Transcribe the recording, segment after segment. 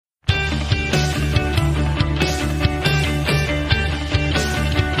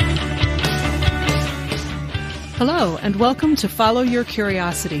Hello, and welcome to Follow Your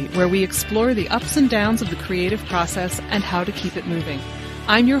Curiosity, where we explore the ups and downs of the creative process and how to keep it moving.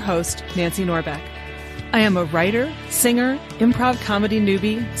 I'm your host, Nancy Norbeck. I am a writer, singer, improv comedy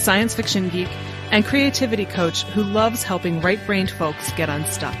newbie, science fiction geek, and creativity coach who loves helping right-brained folks get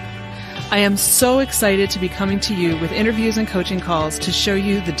unstuck. I am so excited to be coming to you with interviews and coaching calls to show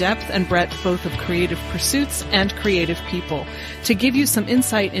you the depth and breadth both of creative pursuits and creative people, to give you some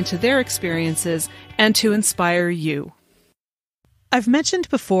insight into their experiences and to inspire you. I've mentioned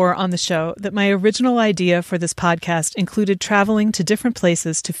before on the show that my original idea for this podcast included traveling to different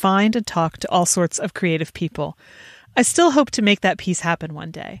places to find and talk to all sorts of creative people. I still hope to make that piece happen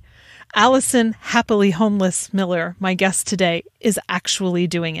one day. Alison Happily Homeless Miller, my guest today, is actually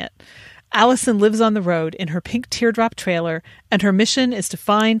doing it. Alison lives on the road in her pink teardrop trailer, and her mission is to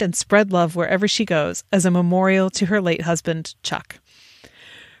find and spread love wherever she goes as a memorial to her late husband, Chuck.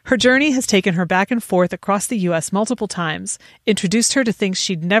 Her journey has taken her back and forth across the U.S. multiple times, introduced her to things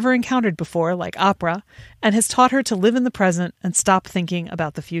she'd never encountered before, like opera, and has taught her to live in the present and stop thinking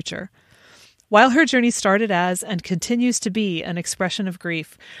about the future. While her journey started as and continues to be an expression of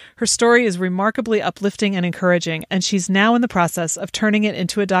grief, her story is remarkably uplifting and encouraging, and she's now in the process of turning it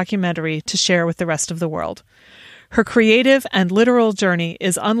into a documentary to share with the rest of the world. Her creative and literal journey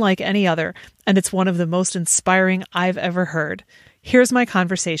is unlike any other, and it's one of the most inspiring I've ever heard. Here's my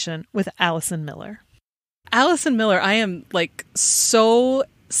conversation with Alison Miller. Alison Miller, I am so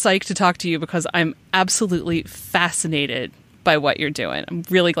psyched to talk to you because I'm absolutely fascinated by what you're doing. I'm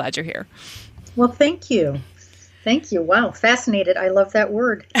really glad you're here. Well, thank you. Thank you. Wow. Fascinated. I love that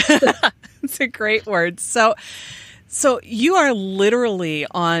word. It's a great word. So you are literally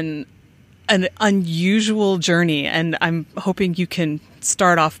on an unusual journey, and I'm hoping you can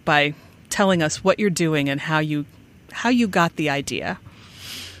start off by telling us what you're doing and how you got the idea.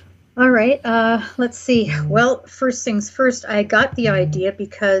 All right. Let's see. Well, first things first, I got the idea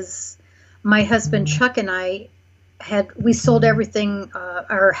because my husband Chuck and I we sold everything,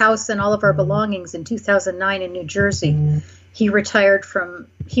 our house and all of our belongings in 2009 in New Jersey. He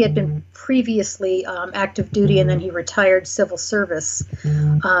had been previously active duty, and then he retired civil service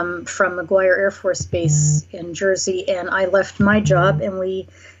from McGuire Air Force Base in Jersey. And I left my job, and we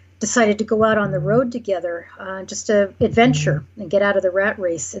decided to go out on the road together, just to adventure and get out of the rat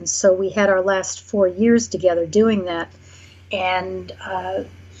race. And so we had our last 4 years together doing that. And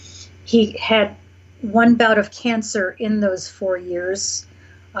he had one bout of cancer in those 4 years,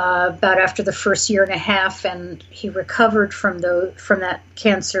 about after the first year and a half, and he recovered from that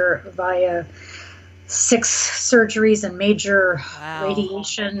cancer via 6 surgeries and major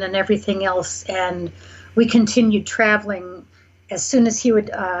radiation and everything else. And we continued traveling. As soon as he would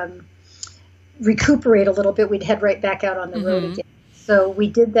recuperate a little bit, we'd head right back out on the road again. So we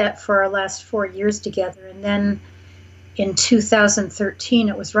did that for our last 4 years together. And then in 2013,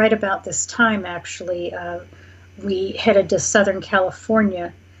 it was right about this time, actually, we headed to Southern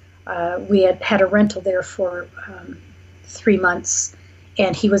California. We had a rental there for 3 months,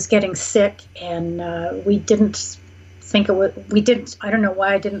 and he was getting sick, and we didn't think it was, I don't know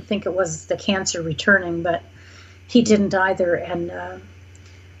why I didn't think it was the cancer returning, but he didn't either. And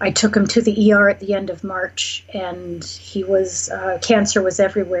I took him to the ER at the end of March, and he was, cancer was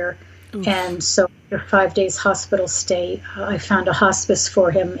everywhere. Oof. And so after 5 days hospital stay, I found a hospice for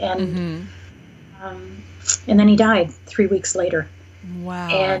him, and then he died 3 weeks later. Wow!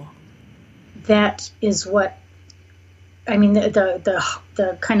 And that is what I mean.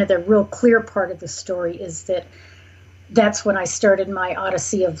 The kind of the real clear part of the story is that's when I started my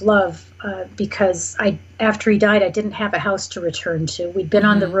odyssey of love, because after he died, I didn't have a house to return to. We'd been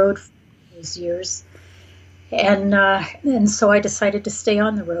on the road for those years, and so I decided to stay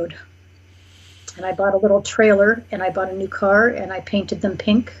on the road. And I bought a little trailer, and I bought a new car, and I painted them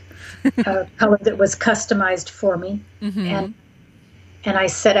pink, a color that was customized for me. And I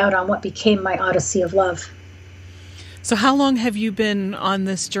set out on what became my odyssey of love. So how long have you been on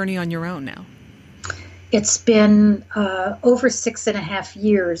this journey on your own now? It's been over 6.5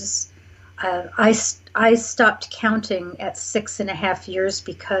 years. I stopped counting at 6.5 years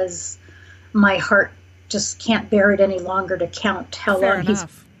because my heart just can't bear it any longer to count how long he's.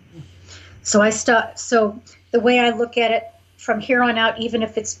 So I stopped. So the way I look at it from here on out, even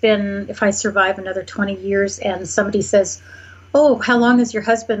if I survive another 20 years and somebody says, "Oh, how long has your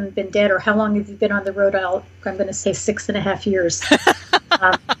husband been dead?" or "How long have you been on the road?" I'm going to say 6.5 years,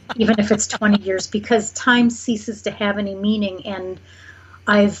 even if it's 20 years, because time ceases to have any meaning. And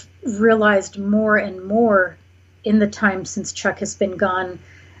I've realized more and more in the time since Chuck has been gone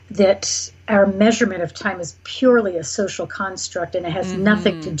that our measurement of time is purely a social construct, and it has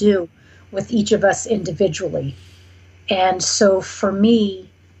nothing to do with each of us individually. And so for me,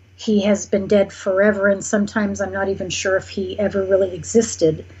 he has been dead forever, and sometimes I'm not even sure if he ever really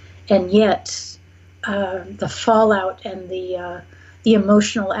existed. And yet, the fallout and the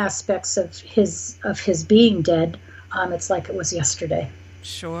emotional aspects of his being dead, it's like it was yesterday.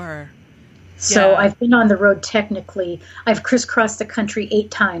 Sure. So Yeah. I've been on the road technically. I've crisscrossed the country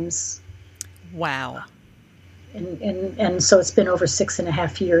 8 times. Wow. And so it's been over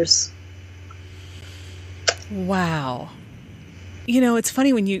 6.5 years. Wow. You know, it's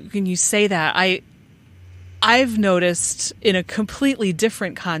funny when you say that. I've noticed in a completely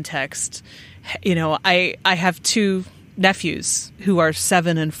different context, you know, I have 2 nephews who are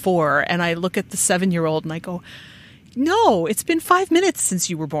 7 and 4, and I look at the 7-year-old and I go, no, it's been 5 minutes since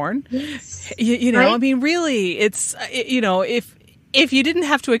you were born. Yes. You know, Right? I mean, really, it's, you know, if you didn't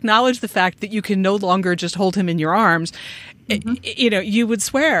have to acknowledge the fact that you can no longer just hold him in your arms, you know, you would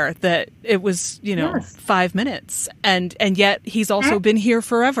swear that it was, you know, Yes. 5 minutes. And yet he's also been here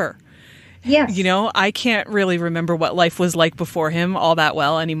forever. Yes. You know, I can't really remember what life was like before him all that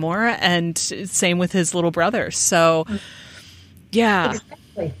well anymore. And same with his little brother. So, yeah.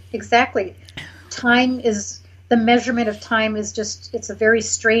 Exactly. The measurement of time is just, it's a very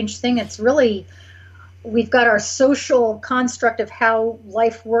strange thing. It's really, we've got our social construct of how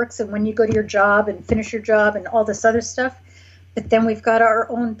life works and when you go to your job and finish your job and all this other stuff. But then we've got our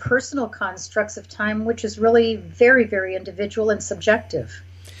own personal constructs of time, which is really very, very individual and subjective.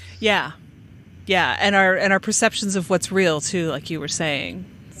 Yeah. Yeah. And our perceptions of what's real too, like you were saying.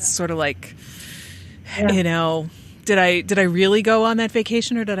 It's sort of like, you know, did I really go on that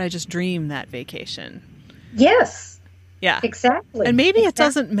vacation or did I just dream that vacation? Yes. Yeah. Exactly. And maybe it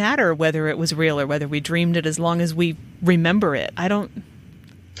doesn't matter whether it was real or whether we dreamed it as long as we remember it. I don't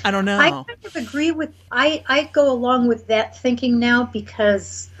know. I kind of agree with, I go along with that thinking now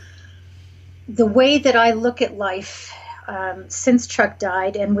because the way that I look at life since Chuck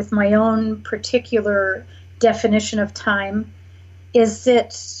died and with my own particular definition of time is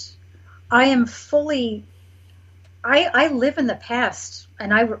that I am fully, I live in the past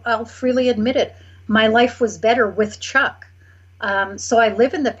and I'll freely admit it. My life was better with Chuck. So I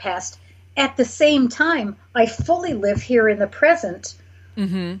live in the past. At the same time, I fully live here in the present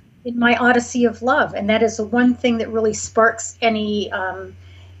in my odyssey of love. And that is the one thing that really sparks any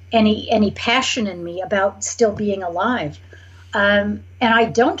passion in me about still being alive. And I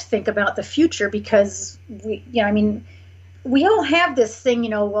don't think about the future because we all have this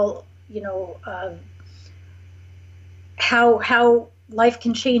thing, how life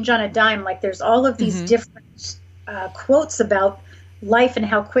can change on a dime. Like there's all of these different quotes about life and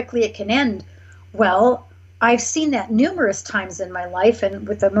how quickly it can end. Well, I've seen that numerous times in my life, and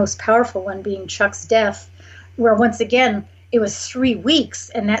with the most powerful one being Chuck's death, where once again, it was 3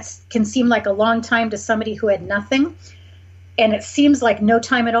 weeks, and that can seem like a long time to somebody who had nothing. And it seems like no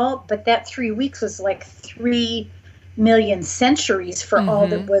time at all, but that 3 weeks was like 3 million centuries for all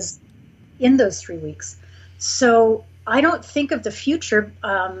that was in those 3 weeks. So I don't think of the future,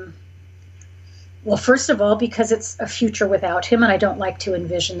 well, first of all, because it's a future without him, and I don't like to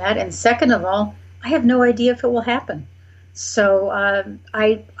envision that. And second of all, I have no idea if it will happen. So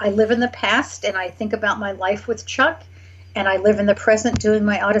I live in the past, and I think about my life with Chuck, and I live in the present doing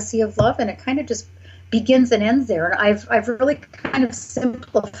my odyssey of love, and it kind of just begins and ends there. And I've really kind of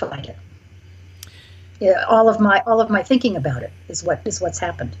simplified it. Yeah, all of my thinking about it is what's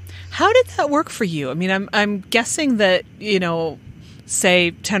happened. How did that work for you? I mean, I'm guessing that, say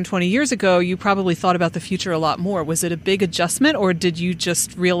 10, 20 years ago, you probably thought about the future a lot more. Was it a big adjustment, or did you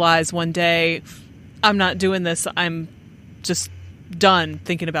just realize one day, I'm not doing this, I'm just done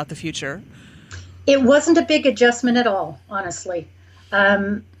thinking about the future? It wasn't a big adjustment at all, honestly,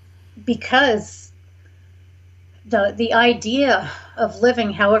 because the idea of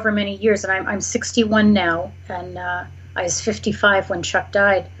living however many years, and I'm 61 now, and I was 55 when Chuck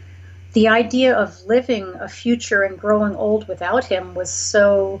died. The idea of living a future and growing old without him was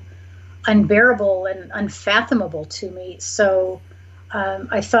so unbearable and unfathomable to me. So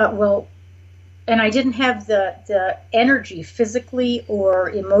I thought, well, and I didn't have the energy physically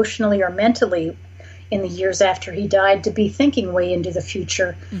or emotionally or mentally in the years after he died to be thinking way into the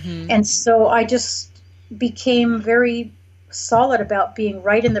future. And so I just became very solid about being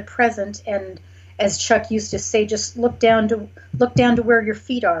right in the present, and as Chuck used to say, just look down to where your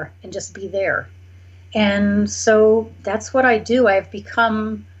feet are and just be there. And so that's what I do. I've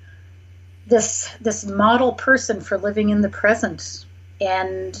become this model person for living in the present.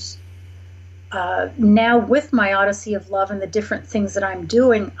 And now with my odyssey of love and the different things that I'm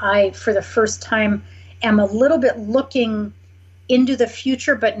doing, I, for the first time, am a little bit looking into the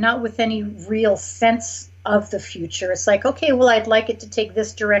future, but not with any real sense of the future. It's like, okay, well, I'd like it to take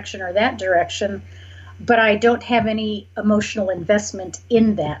this direction or that direction, but I don't have any emotional investment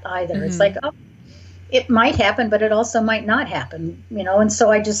in that either. Mm-hmm. It's like, oh, it might happen, but it also might not happen, And so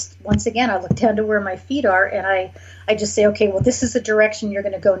I just, once again, I look down to where my feet are, and I just say, okay, well, this is the direction you're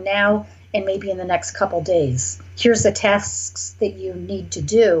going to go now and maybe in the next couple days. Here's the tasks that you need to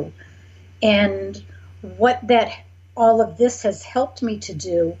do. And what all of this has helped me to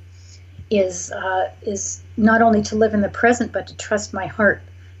do is not only to live in the present, but to trust my heart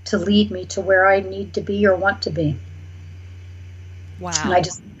to lead me to where I need to be or want to be. Wow. And I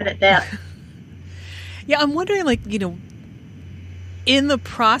just leave it at that. Yeah, I'm wondering, in the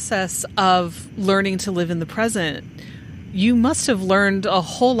process of learning to live in the present, you must have learned a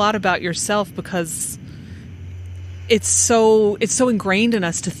whole lot about yourself, because it's so ingrained in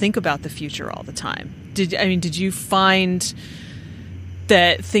us to think about the future all the time. Did you find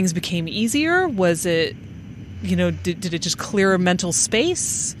that things became easier? Was it, did it just clear a mental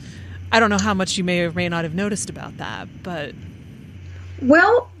space? I don't know how much you may or may not have noticed about that, but.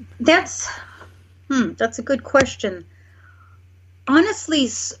 Well, that's a good question. Honestly,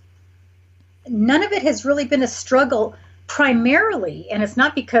 none of it has really been a struggle primarily, and it's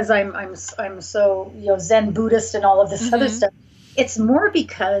not because I'm so Zen Buddhist and all of this other stuff. It's more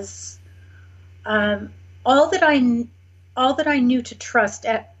because all that I knew to trust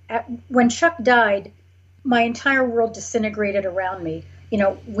at when Chuck died, my entire world disintegrated around me.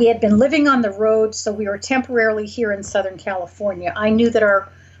 We had been living on the road, so we were temporarily here in Southern California. I knew that our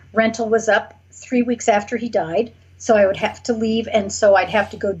rental was up 3 weeks after he died, so I would have to leave, and so I'd have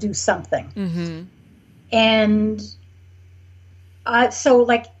to go do something. Mm-hmm. And so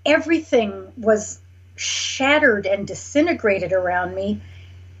like everything was shattered and disintegrated around me,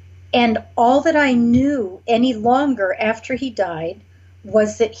 and all that I knew any longer after he died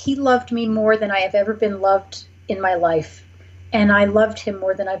was that he loved me more than I have ever been loved in my life, and I loved him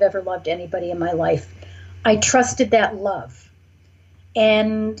more than I've ever loved anybody in my life. I trusted that love,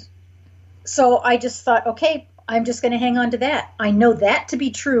 and so I just thought, okay, I'm just going to hang on to that. I know that to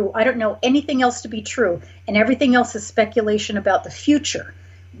be true. I don't know anything else to be true. And everything else is speculation about the future,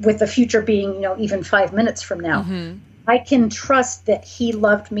 with the future being, even 5 minutes from now. Mm-hmm. I can trust that he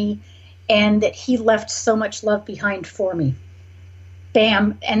loved me and that he left so much love behind for me.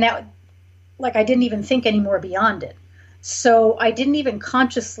 Bam. And that, I didn't even think any more beyond it. So I didn't even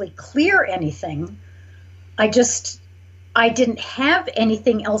consciously clear anything. I didn't have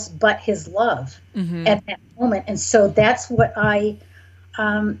anything else but his love at that moment, and so that's what I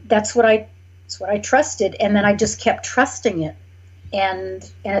trusted, and then I just kept trusting it, and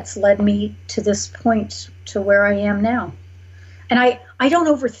it's led me to this point, to where I am now. And I don't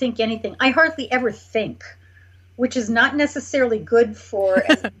overthink anything. I hardly ever think, which is not necessarily good for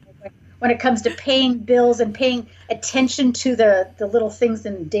when it comes to paying bills and paying attention to the little things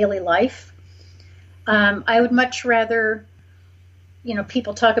in daily life. I would much rather,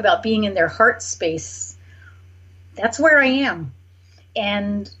 people talk about being in their heart space. That's where I am.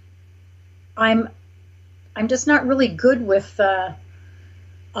 And I'm just not really good with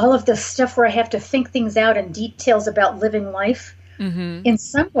all of the stuff where I have to think things out and details about living life. Mm-hmm. In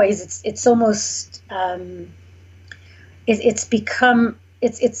some ways, it's almost, it's become,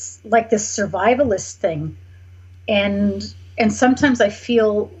 it's like this survivalist thing. And sometimes I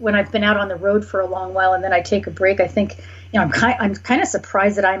feel, when I've been out on the road for a long while and then I take a break, I think, I'm kind of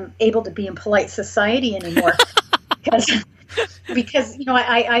surprised that I'm able to be in polite society anymore, because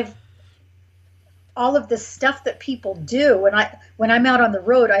I've all of this stuff that people do, and when I'm out on the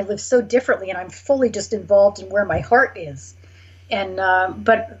road, I live so differently, and I'm fully just involved in where my heart is, and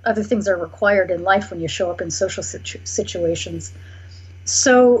but other things are required in life when you show up in social situations.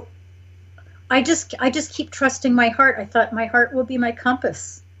 So I just keep trusting my heart. I thought my heart will be my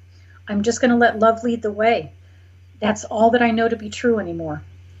compass. I'm just going to let love lead the way. That's all that I know to be true anymore.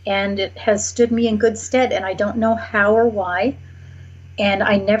 And it has stood me in good stead, and I don't know how or why. And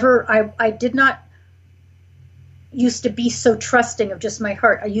I did not used to be so trusting of just my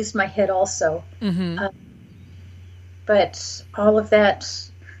heart. I used my head also. Mm-hmm. But all of that,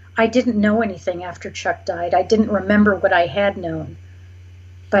 I didn't know anything after Chuck died. I didn't remember what I had known.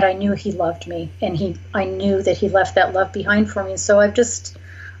 But I knew he loved me, and I knew that he left that love behind for me. So I've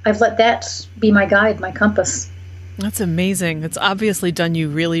let that be my guide, my compass. That's amazing. It's obviously done you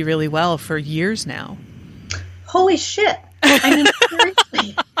really, really well for years now. Holy shit. I mean,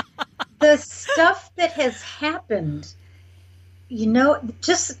 seriously, the stuff that has happened,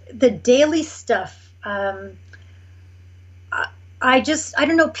 just the daily stuff. I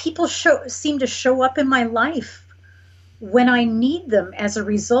don't know, people seem to show up in my life when I need them as a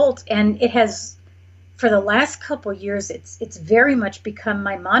result, and it has, for the last couple years, it's very much become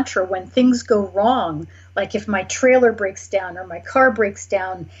my mantra when things go wrong, like if my trailer breaks down or my car breaks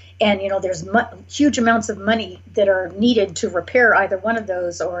down, and there's huge amounts of money that are needed to repair either one of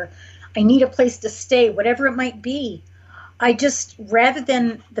those, or I need a place to stay, whatever it might be. I just, rather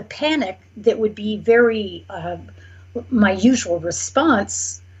than the panic that would be very my usual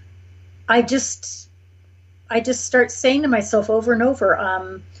response, I just start saying to myself over and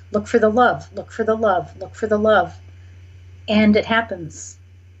over, look for the love, look for the love, look for the love. And it happens.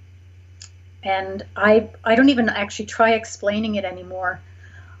 And I don't even actually try explaining it anymore.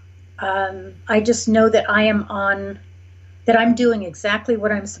 I just know that I'm doing exactly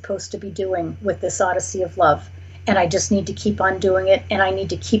what I'm supposed to be doing with this Odyssey of Love. And I just need to keep on doing it. And I need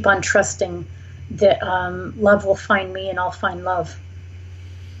to keep on trusting that love will find me and I'll find love.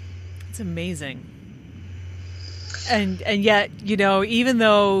 It's amazing. And yet, even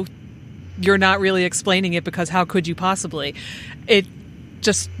though you're not really explaining it, because how could you possibly, it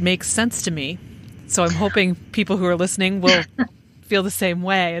just makes sense to me. So I'm hoping people who are listening will feel the same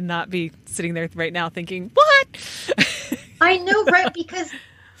way and not be sitting there right now thinking, what? I know, right? Because,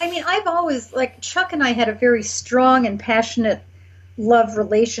 I've always, Chuck and I had a very strong and passionate love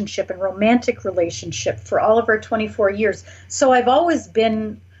relationship and romantic relationship for all of our 24 years. So I've always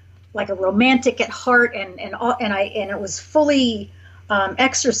been like a romantic at heart, and it was fully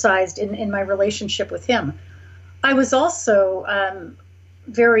exercised in my relationship with him. I was also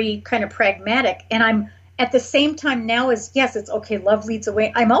very kind of pragmatic, and I'm at the same time now as, yes, it's okay, love leads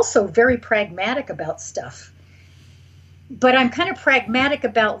away. I'm also very pragmatic about stuff, but I'm kind of pragmatic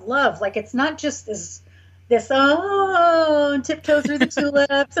about love. Like, it's not just this tiptoe through the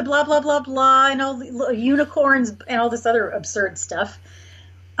tulips and blah blah blah blah and all the unicorns and all this other absurd stuff.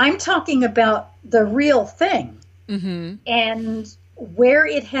 I'm talking about the real thing, and where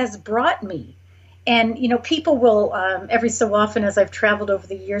it has brought me. And, people will, every so often as I've traveled over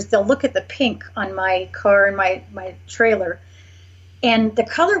the years, they'll look at the pink on my car and my trailer. And the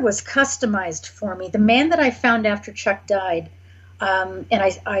color was customized for me. The man that I found after Chuck died, and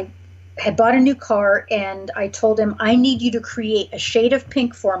I had bought a new car, and I told him, I need you to create a shade of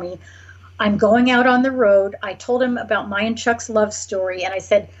pink for me. I'm going out on the road. I told him about my and Chuck's love story, and I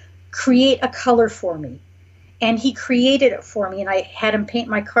said, create a color for me. And he created it for me, and I had him paint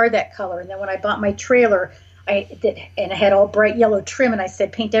my car that color. And then when I bought my trailer, it had all bright yellow trim, and I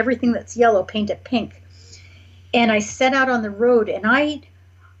said, paint everything that's yellow, paint it pink. And I set out on the road, and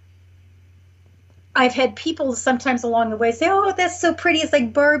I've had people sometimes along the way say, oh, that's so pretty. It's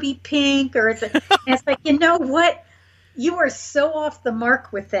like Barbie pink, or and it's like, you know what? You are so off the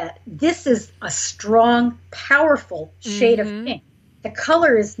mark with that. This is a strong, powerful shade of pink. The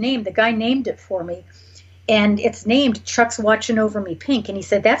color is named, the guy named it for me, and it's named Chuck's Watching Over Me Pink. And he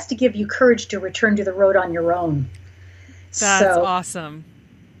said, that's to give you courage to return to the road on your own. That's awesome.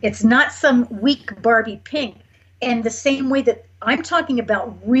 It's not some weak Barbie pink. And the same way that I'm talking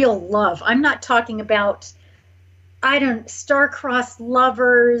about real love. I'm not talking about, star-crossed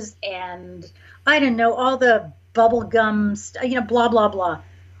lovers and, all the bubblegum, blah, blah, blah.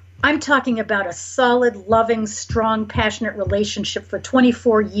 I'm talking about a solid, loving, strong, passionate relationship for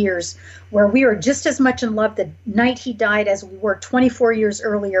 24 years where we were just as much in love the night he died as we were 24 years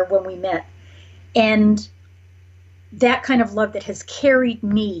earlier when we met. And that kind of love that has carried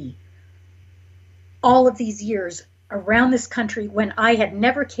me all of these years around this country when I had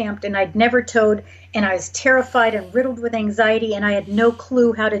never camped and I'd never towed, and I was terrified and riddled with anxiety, and I had no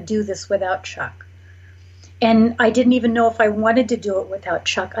clue how to do this without Chuck. And I didn't even know if I wanted to do it without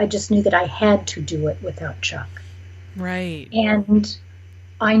Chuck. I just knew that I had to do it without Chuck. Right. And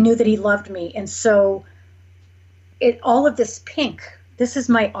I knew that he loved me. And so all of this pink, this is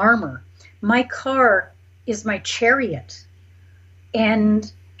my armor. My car is my chariot.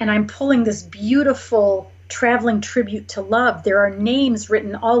 And I'm pulling this beautiful traveling tribute to love. There are names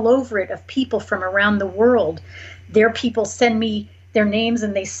written all over it of people from around the world. Their people send me their names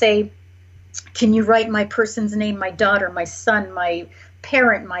and they say, can you write my person's name, my daughter, my son, my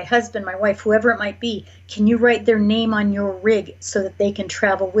parent, my husband, my wife, whoever it might be? Can you write their name on your rig so that they can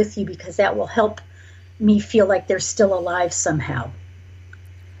travel with you, because that will help me feel like they're still alive somehow.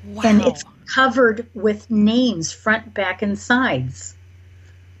 Wow. And it's covered with names, front, back, and sides.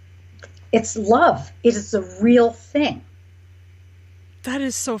 It's love. It is a real thing. That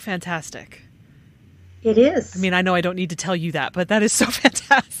is so fantastic. It is. I mean, I know I don't need to tell you that, but that is so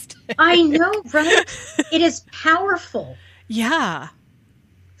fantastic. I know, right? It is powerful. Yeah.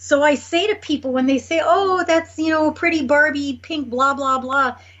 So I say to people when they say, oh, that's, pretty Barbie, pink, blah, blah,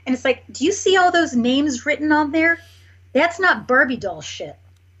 blah. And it's like, do you see all those names written on there? That's not Barbie doll shit.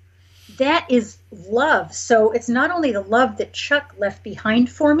 That is love. So it's not only the love that Chuck left behind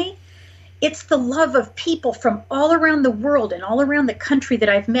for me, it's the love of people from all around the world and all around the country that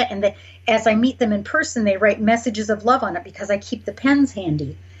I've met. And that as I meet them in person, they write messages of love on it because I keep the pens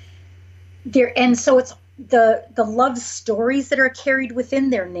handy. And so it's the love stories that are carried within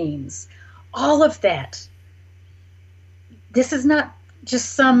their names. All of that. This is not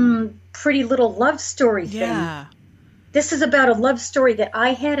just some pretty little love story thing. Yeah. This is about a love story that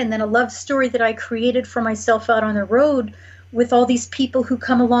I had, and then a love story that I created for myself out on the road with all these people who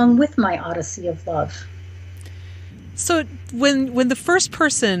come along with my odyssey of love. So when the first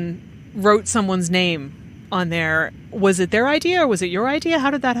person wrote someone's name on there, was it their idea or was it your idea?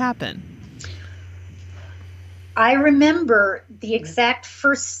 How did that happen? I remember the exact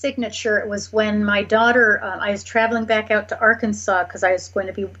first signature. It was when my daughter, I was traveling back out to Arkansas because I was going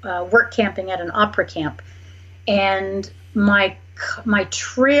to be work camping at an opera camp. And my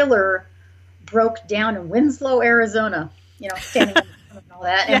trailer broke down in Winslow, Arizona, standing in the sun and all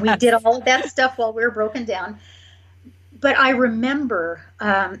that. And we did all of that stuff while we were broken down. But I remember,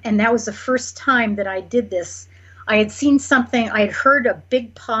 and that was the first time that I did this, I had seen something, I had heard a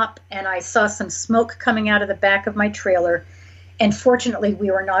big pop, and I saw some smoke coming out of the back of my trailer. And fortunately,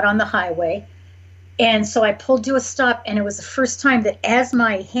 we were not on the highway. And so I pulled to a stop, and it was the first time that as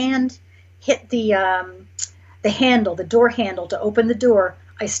my hand hit the handle, the door handle to open the door,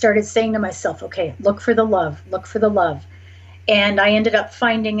 I started saying to myself, okay, look for the love, look for the love. And I ended up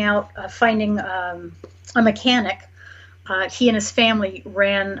finding a mechanic. He and his family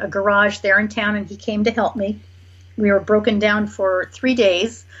ran a garage there in town, and he came to help me. We were broken down for 3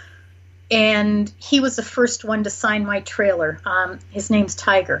 days, and he was the first one to sign my trailer. His name's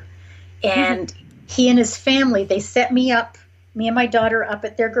Tiger. And he and his family, they set me and my daughter up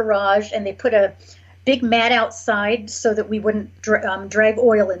at their garage, and they put a big mat outside so that we wouldn't drag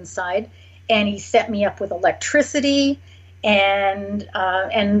oil inside. And he set me up with electricity, and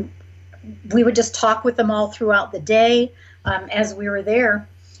we would just talk with them all throughout the day as we were there.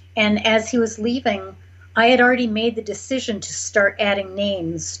 And as he was leaving, I had already made the decision to start adding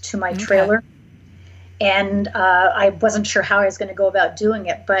names to my trailer. And I wasn't sure how I was going to go about doing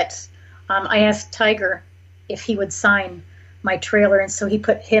it, but I asked Tiger if he would sign my trailer, and so he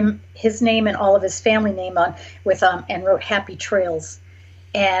put his name and all of his family name on with and wrote Happy Trails.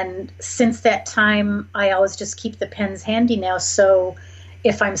 And since that time, I always just keep the pens handy now. So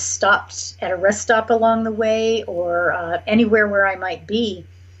if I'm stopped at a rest stop along the way or anywhere where I might be,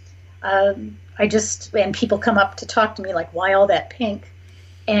 and people come up to talk to me like, why all that pink?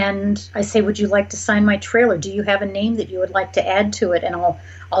 And I say, would you like to sign my trailer? Do you have a name that you would like to add to it? And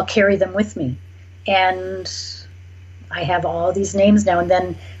I'll carry them with me. And I have all these names now. And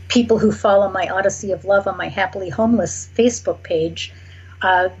then people who follow my Odyssey of Love on my Happily Homeless Facebook page,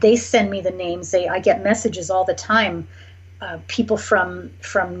 they send me the names. I get messages all the time. People from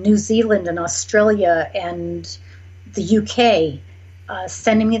New Zealand and Australia and the UK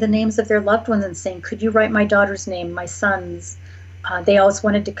sending me the names of their loved ones and saying, could you write my daughter's name, my son's? They always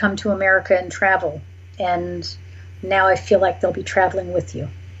wanted to come to America and travel. And now I feel like they'll be traveling with you.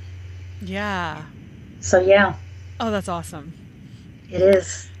 Yeah. So, yeah. Oh, that's awesome. It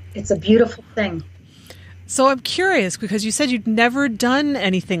is. It's a beautiful thing. So I'm curious, because you said you'd never done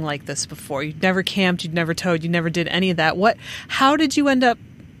anything like this before. You'd never camped, you'd never towed, you never did any of that. How did you end up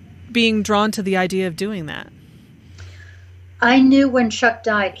being drawn to the idea of doing that? I knew when Chuck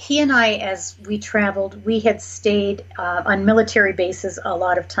died, he and I, as we traveled, we had stayed on military bases a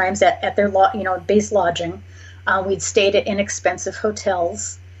lot of times at their base lodging. We'd stayed at inexpensive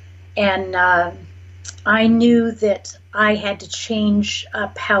hotels. And I knew that I had to change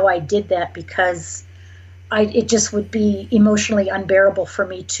up how I did that because it just would be emotionally unbearable for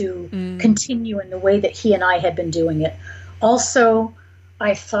me to continue in the way that he and I had been doing it. Also,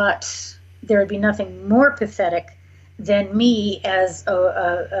 I thought there would be nothing more pathetic than me as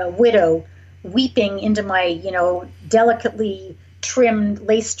a widow weeping into my, delicately trimmed,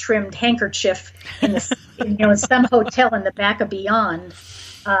 lace-trimmed handkerchief in some hotel in the back of Beyond,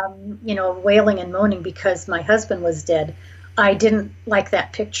 wailing and moaning because my husband was dead. I didn't like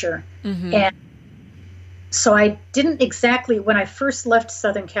that picture. Mm-hmm. And so I didn't exactly, when I first left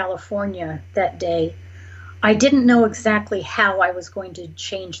Southern California that day, I didn't know exactly how I was going to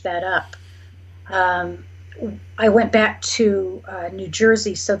change that up. I went back to New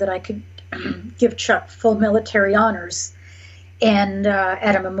Jersey so that I could give Chuck full military honors and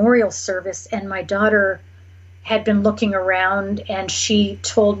at a memorial service. And my daughter had been looking around, and she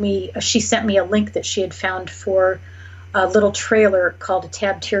sent me a link that she had found for a little trailer called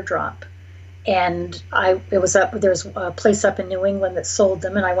a teardrop. And there's a place up in New England that sold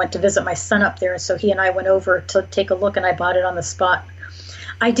them, and I went to visit my son up there. So he and I went over to take a look, and I bought it on the spot.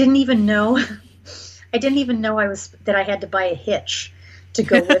 I didn't even know, that I had to buy a hitch to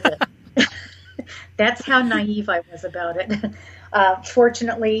go with it. That's how naive I was about it.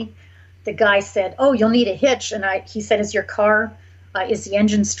 Fortunately, the guy said, "Oh, you'll need a hitch," and he said, "Is the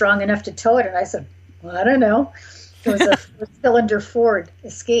engine strong enough to tow it?" And I said, "Well, I don't know." It was a four-cylinder Ford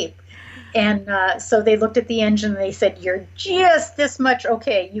Escape. And so they looked at the engine and they said, "You're just this much.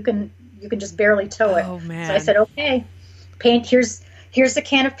 Okay, you can just barely tow it." Oh, man. So I said, "Okay, paint. Here's the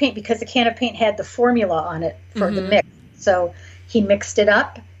can of paint," because the can of paint had the formula on it for the mix. So he mixed it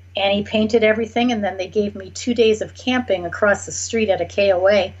up and he painted everything. And then they gave me 2 days of camping across the street at a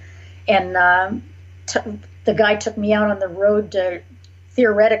KOA. And the guy took me out on the road to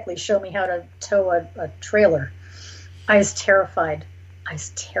theoretically show me how to tow a trailer. I was terrified.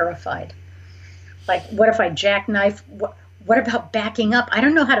 Like, what if I jackknife? What about backing up? I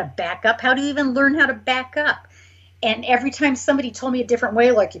don't know how to back up. How do you even learn how to back up? And every time somebody told me a different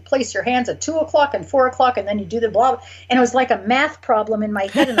way, like you place your hands at 2 o'clock and 4 o'clock, and then you do the blah, and it was like a math problem in my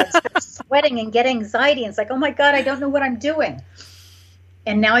head, and I'd start sweating and get anxiety. And it's like, oh my God, I don't know what I'm doing.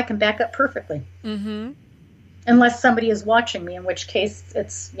 And now I can back up perfectly. Mm-hmm. Unless somebody is watching me, in which case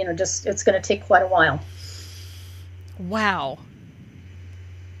it's it's going to take quite a while. Wow.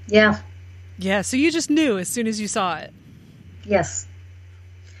 Yeah. Yeah, so you just knew as soon as you saw it. Yes.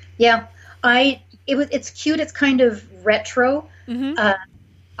 Yeah. It's cute. It's kind of retro. Mm-hmm.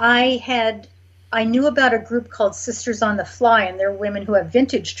 I knew about a group called Sisters on the Fly, and they're women who have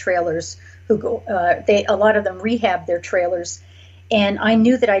vintage trailers who go, a lot of them rehab their trailers. And I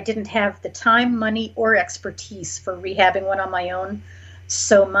knew that I didn't have the time, money, or expertise for rehabbing one on my own.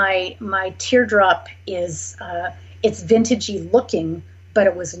 So my teardrop is, it's vintagey looking, but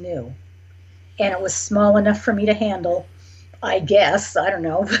it was new. And it was small enough for me to handle, I guess. I don't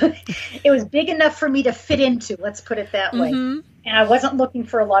know. It was big enough for me to fit into, let's put it that way. Mm-hmm. And I wasn't looking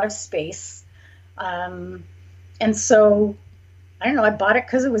for a lot of space. And so, I don't know, I bought it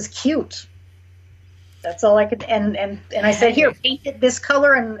because it was cute. That's all I could, and I said, "Here, paint it this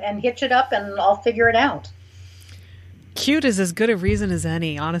color and hitch it up, and I'll figure it out." Cute is as good a reason as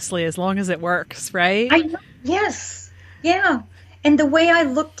any, honestly, as long as it works, right? I know. Yes. Yeah. And the way I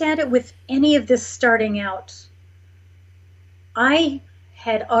looked at it with any of this starting out, I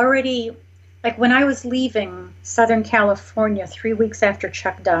had already, like when I was leaving Southern California 3 weeks after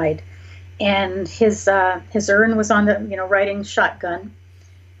Chuck died, and his urn was on the, riding shotgun,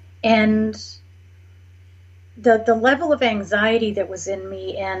 and the level of anxiety that was in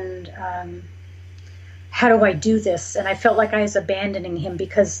me, and how do I do this? And I felt like I was abandoning him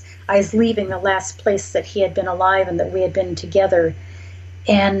because I was leaving the last place that he had been alive and that we had been together.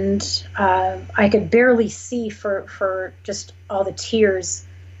 And I could barely see for just all the tears.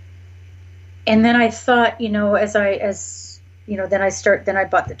 And then I thought, then I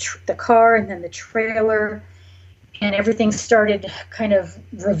bought the car and then the trailer, and everything started kind of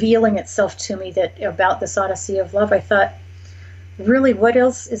revealing itself to me about this Odyssey of Love. I thought, really, what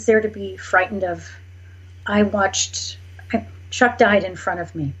else is there to be frightened of? I watched Chuck died in front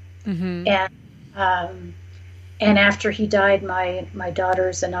of me, mm-hmm. And after he died, my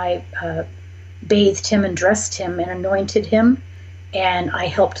daughters and I bathed him and dressed him and anointed him, and I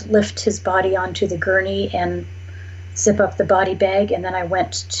helped lift his body onto the gurney and zip up the body bag, and then I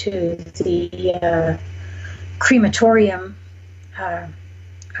went to the crematorium a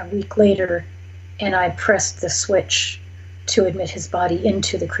week later, and I pressed the switch to admit his body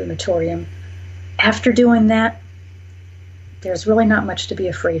into the crematorium. After doing that, there's really not much to be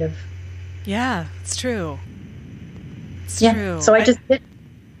afraid of. Yeah, it's true. It's true. So I just did.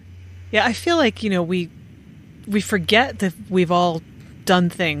 Yeah, I feel like, we forget that we've all done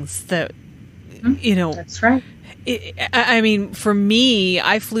things that, That's right. I mean, for me,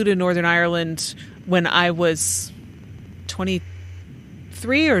 I flew to Northern Ireland when I was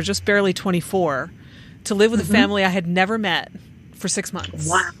 23 or just barely 24 to live with mm-hmm. a family I had never met for 6 months.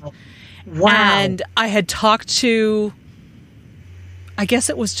 Wow. And I had talked to, I guess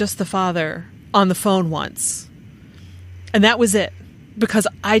it was just the father on the phone once. And that was it. Because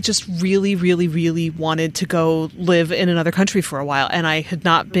I just really, really, really wanted to go live in another country for a while. And I had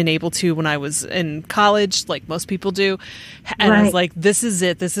not been able to when I was in college, like most people do. And right. I was like, this is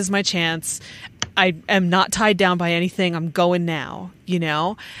it. This is my chance. I am not tied down by anything. I'm going now,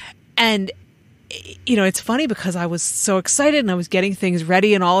 And it's funny because I was so excited and I was getting things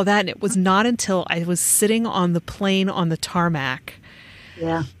ready and all of that. And it was not until I was sitting on the plane on the tarmac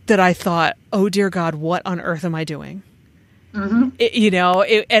that I thought, oh, dear God, what on earth am I doing? And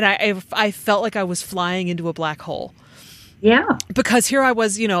I felt like I was flying into a black hole. Yeah. Because here I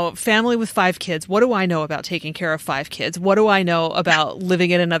was, family with 5 kids. What do I know about taking care of 5 kids? What do I know about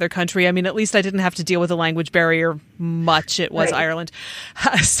living in another country? I mean, at least I didn't have to deal with a language barrier much. It was right. Ireland.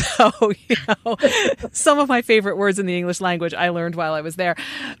 So, some of my favorite words in the English language I learned while I was there.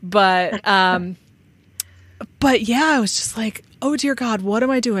 But yeah, I was just like, oh, dear God, what am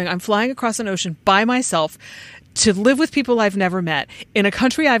I doing? I'm flying across an ocean by myself to live with people I've never met in a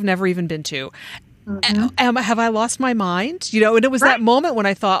country I've never even been to. Have I lost my mind? And it was that moment when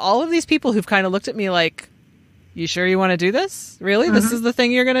I thought, all of these people who've kind of looked at me like, you sure you want to do this? Really? This is the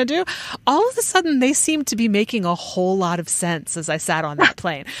thing you're going to do? All of a sudden, they seemed to be making a whole lot of sense as I sat on that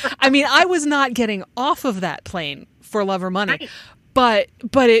plane. I mean, I was not getting off of that plane for love or money. Right. But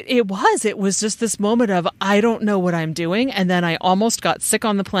it was just this moment of, I don't know what I'm doing. And then I almost got sick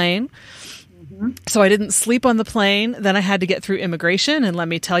on the plane. So I didn't sleep on the plane. Then I had to get through immigration. And let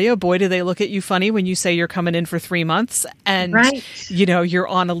me tell you, boy, do they look at you funny when you say you're coming in for 3 months and, you're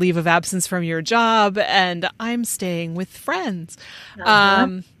on a leave of absence from your job and I'm staying with friends.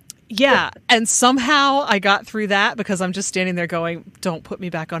 Yeah. And somehow I got through that because I'm just standing there going, don't put me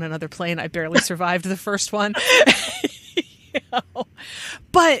back on another plane. I barely survived the first one.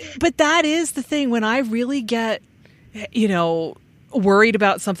 But that is the thing when I really get, worried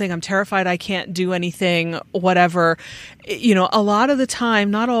about something, I'm terrified I can't do anything, whatever, a lot of the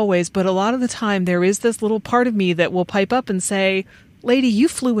time, not always, but a lot of the time, there is this little part of me that will pipe up and say, lady, you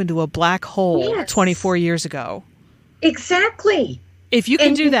flew into a black hole 24 years ago. Exactly. If you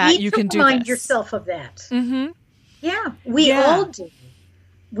can do that, you can do this. Remind yourself of that. Mm-hmm. Yeah, we all do.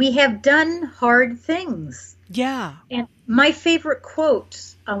 We have done hard things. Yeah. And my favorite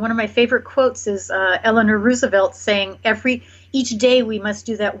quote, one of my favorite quotes is Eleanor Roosevelt saying, each day we must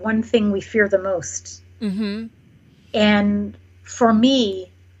do that one thing we fear the most. Mm-hmm. And for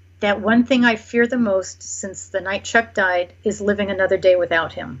me, that one thing I fear the most since the night Chuck died is living another day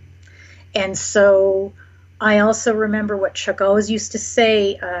without him. And so I also remember what Chuck always used to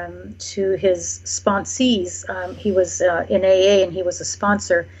say to his sponsees. He was in AA and he was a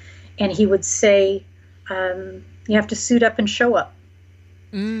sponsor. And he would say, you have to suit up and show up.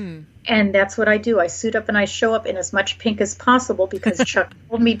 Mm. And that's what I do. I suit up and I show up in as much pink as possible because Chuck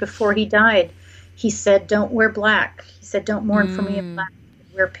told me before he died, he said, don't wear black. He said, don't mourn for me in black,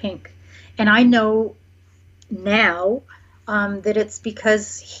 wear pink. And I know now that it's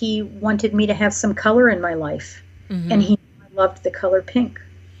because he wanted me to have some color in my life. Mm-hmm. And he loved the color pink.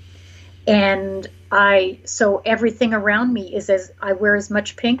 And so everything around me is I wear as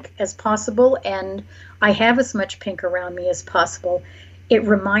much pink as possible and I have as much pink around me as possible. It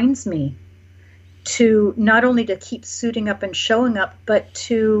reminds me to not only to keep suiting up and showing up, but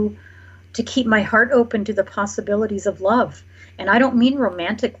to keep my heart open to the possibilities of love. And I don't mean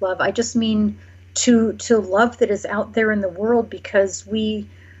romantic love. I just mean to love that is out there in the world, because we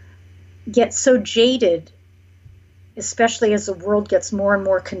get so jaded, especially as the world gets more and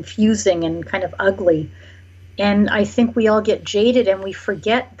more confusing and kind of ugly. And I think we all get jaded and we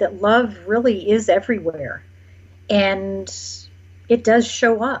forget that love really is everywhere. And it does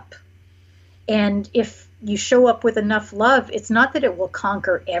show up. And if you show up with enough love, it's not that it will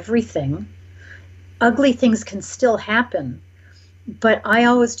conquer everything. Ugly things can still happen. But I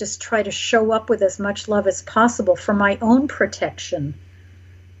always just try to show up with as much love as possible for my own protection.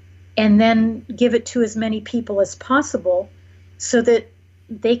 And then give it to as many people as possible so that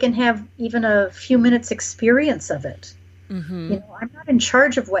they can have even a few minutes experience of it. Mm-hmm. I'm not in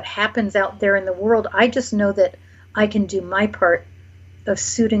charge of what happens out there in the world. I just know that I can do my part of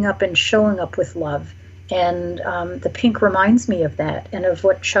suiting up and showing up with love. And the pink reminds me of that and of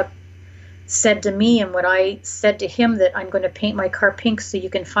what Chuck said to me and what I said to him, that I'm going to paint my car pink so you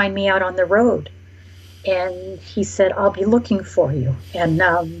can find me out on the road. And he said, I'll be looking for you.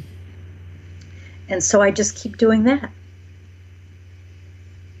 And so I just keep doing that.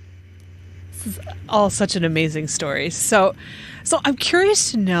 This is all such an amazing story. So I'm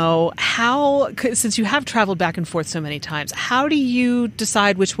curious to know how, since you have traveled back and forth so many times, how do you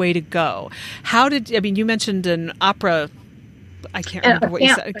decide which way to go? You mentioned an opera, I can't remember what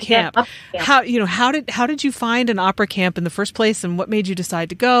you said, camp. How did you find an opera camp in the first place, and what made you decide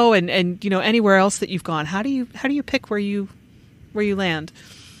to go, and anywhere else that you've gone? How do you pick where you land?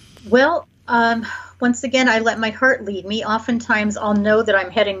 Well, once again, I let my heart lead me. Oftentimes I'll know that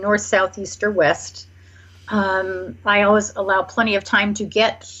I'm heading north, south, east, or west. I always allow plenty of time to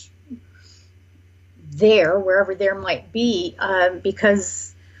get there, wherever there might be,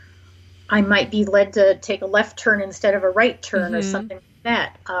 because I might be led to take a left turn instead of a right turn, mm-hmm. or something like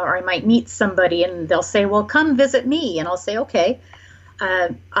that. Or I might meet somebody and they'll say, well, come visit me. And I'll say, okay.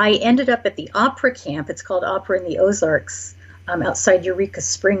 I ended up at the opera camp. It's called Opera in the Ozarks, outside Eureka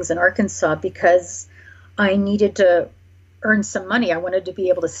Springs in Arkansas, because I needed to earn some money. I wanted to be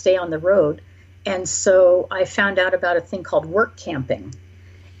able to stay on the road. And so I found out about a thing called work camping,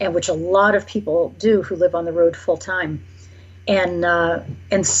 and which a lot of people do who live on the road full time. And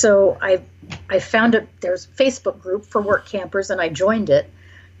so I found there's a Facebook group for work campers, and I joined it,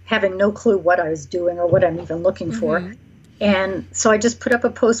 having no clue what I was doing or what I'm even looking for. And so I just put up a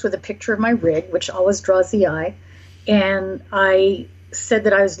post with a picture of my rig, which always draws the eye. And I said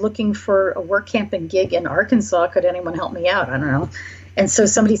that I was looking for a work camping gig in Arkansas. Could anyone help me out? I don't know. And so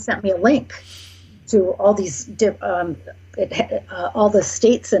somebody sent me a link to all these all the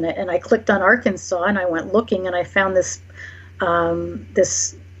states in it. And I clicked on Arkansas, and I went looking, and I found this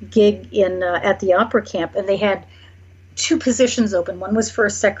this gig at the opera camp, and they had 2 positions open. One was for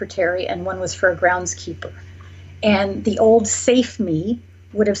a secretary, and one was for a groundskeeper. And the old safe me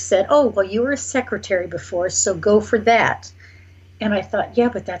would have said, oh, well, you were a secretary before, so go for that. And I thought, yeah,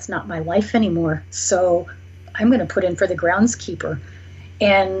 but that's not my life anymore. So I'm going to put in for the groundskeeper.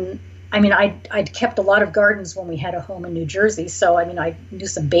 And I mean, I'd kept a lot of gardens when we had a home in New Jersey. So, I mean, I knew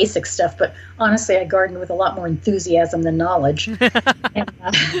some basic stuff, but honestly, I gardened with a lot more enthusiasm than knowledge.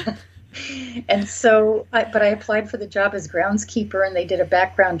 And so, but I applied for the job as groundskeeper, and they did a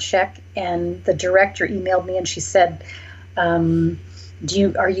background check, and the director emailed me, and she said, are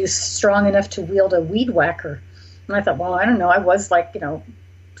you strong enough to wield a weed whacker? And I thought, well, I don't know. I was 5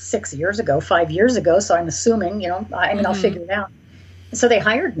 years ago. So I'm assuming, I'll figure it out. So they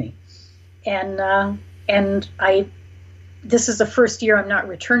hired me. And this is the first year I'm not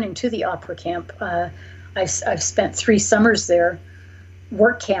returning to the opera camp. I've spent 3 summers there,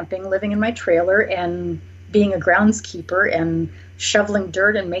 work camping, living in my trailer, and being a groundskeeper, and shoveling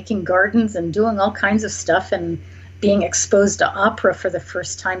dirt and making gardens and doing all kinds of stuff, and being exposed to opera for the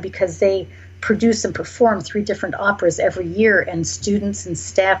first time, because they produce and perform 3 different operas every year, and students and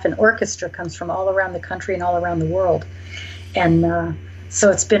staff and orchestra comes from all around the country and all around the world. And so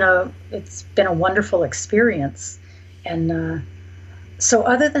it's been a wonderful experience. And so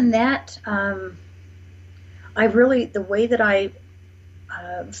other than that, the way that I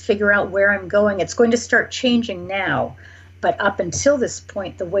figure out where I'm going, it's going to start changing now. But up until this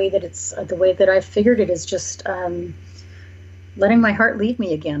point, the way that I've figured it is just letting my heart lead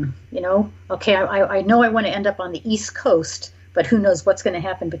me again. Okay, I know I want to end up on the East Coast, but who knows what's going to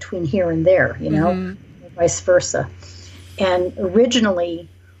happen between here and there, vice versa. And originally,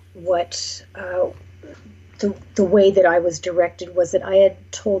 what the way that I was directed was that I had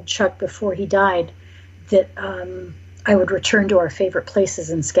told Chuck before he died that I would return to our favorite places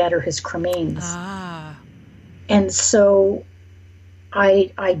and scatter his cremains. And so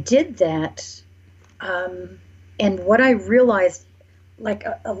I did that. And what I realized,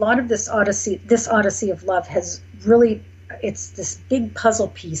 a lot of this odyssey of love has really, it's this big puzzle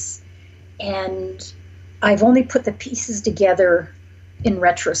piece. And I've only put the pieces together in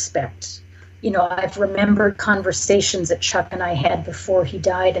retrospect. I've remembered conversations that Chuck and I had before he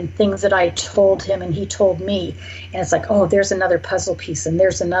died, and things that I told him and he told me. And it's like, oh, there's another puzzle piece, and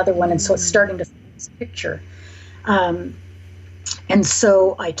there's another one. And so it's starting to fit this picture. And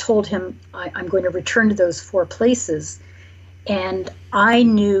so I told him I'm going to return to those 4 places. And I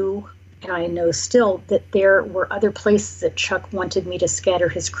knew, and I know still, that there were other places that Chuck wanted me to scatter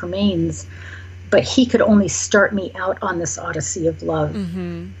his cremains. But he could only start me out on this odyssey of love.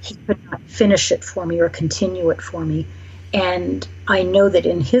 He could not finish it for me or continue it for me. And I know that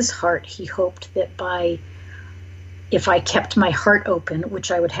in his heart, he hoped that if I kept my heart open,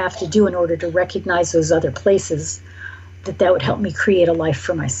 which I would have to do in order to recognize those other places, that would help me create a life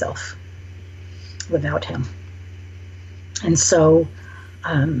for myself without him. And so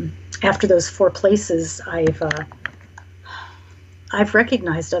after those 4 places, I've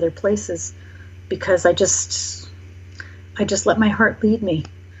recognized other places, because I just let my heart lead me.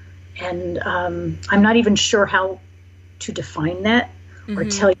 And I'm not even sure how to define that or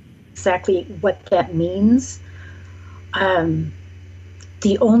tell you exactly what that means.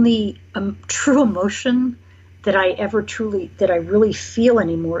 The only true emotion that I really feel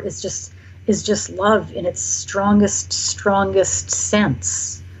anymore is just love in its strongest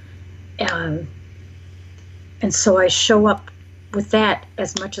sense. And so I show up with that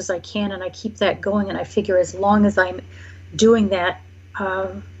as much as I can, and I keep that going, and I figure as long as I'm doing that,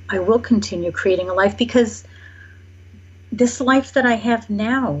 I will continue creating a life, because this life that I have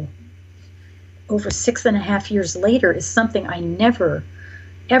now, over 6.5 years later, is something I never,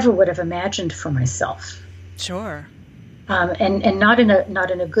 ever would have imagined for myself. Sure. and not in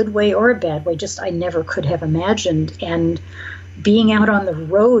a good way or a bad way. Just I never could have imagined. And being out on the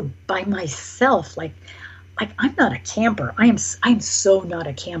road by myself, like I'm not a camper. I'm so not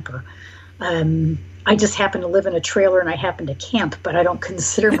a camper. I just happen to live in a trailer and I happen to camp, but I don't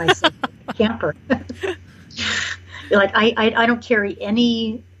consider myself a camper. Like I don't carry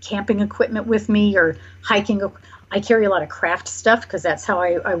any camping equipment with me or hiking. I carry a lot of craft stuff because that's how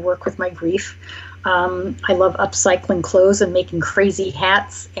I work with my grief. I love upcycling clothes and making crazy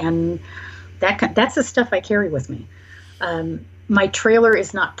hats, and that's the stuff I carry with me. My trailer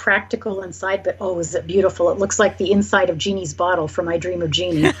is not practical inside, but oh, is it beautiful? It looks like the inside of Jeannie's bottle from I Dream of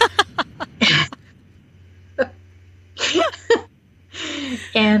Jeannie.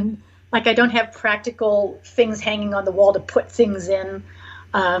 And like I don't have practical things hanging on the wall to put things in.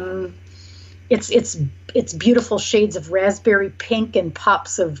 It's beautiful shades of raspberry pink and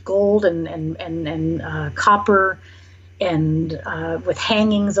pops of gold and copper, and with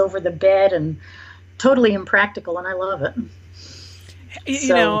hangings over the bed, and totally impractical, and I love it.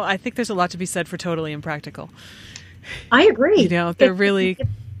 You know, I think there's a lot to be said for totally impractical. I agree. You know, they're really...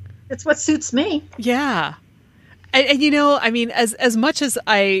 It's what suits me. Yeah. And you know, I mean, as much as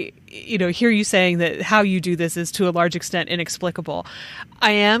I, you know, hear you saying that how you do this is to a large extent inexplicable,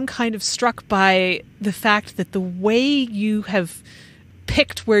 I am kind of struck by the fact that the way you have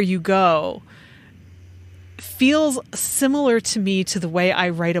picked where you go feels similar to me to the way I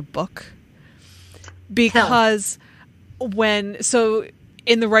write a book. Because so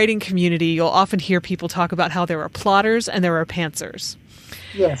in the writing community, you'll often hear people talk about how there are plotters and there are pantsers.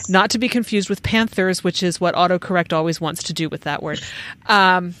 Yes. Not to be confused with panthers, which is what autocorrect always wants to do with that word.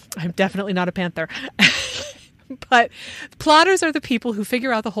 I'm definitely not a panther. But plotters are the people who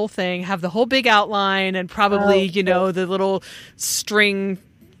figure out the whole thing, have the whole big outline, and probably, you know, the little string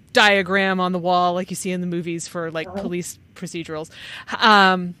diagram on the wall like you see in the movies for like police procedurals.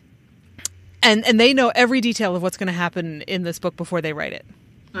 And they know every detail of what's going to happen in this book before they write it.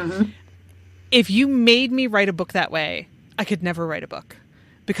 Mm-hmm. If you made me write a book that way, I could never write a book.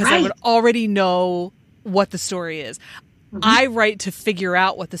 Because I would already know what the story is. Mm-hmm. I write to figure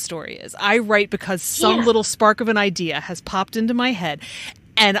out what the story is. I write because some little spark of an idea has popped into my head,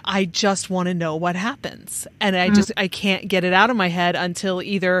 and I just want to know what happens. And I can't get it out of my head until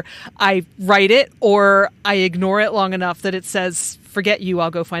either I write it or I ignore it long enough that it says, forget you,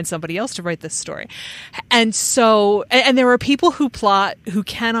 I'll go find somebody else to write this story. And so, and there are people who plot who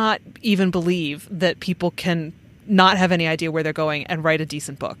cannot even believe that people can not have any idea where they're going and write a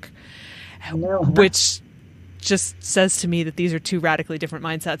decent book, which just says to me that these are two radically different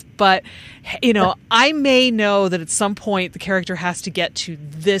mindsets. But, you know, I may know that at some point the character has to get to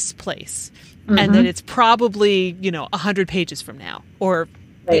this place, and that it's probably, you know, 100 pages from now, or,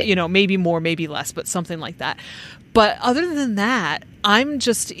 you know, maybe more, maybe less, but something like that. But other than that, I'm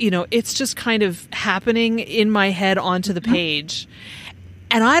just, you know, it's just kind of happening in my head onto the page.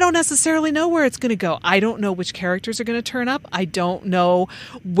 And I don't necessarily know where it's going to go. I don't know which characters are going to turn up. I don't know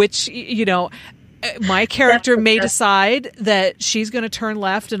which, you know, my character may decide that she's going to turn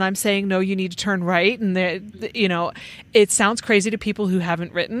left and I'm saying, no, you need to turn right. And, you know, it sounds crazy to people who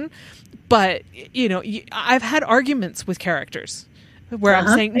haven't written, but, you know, I've had arguments with characters where I'm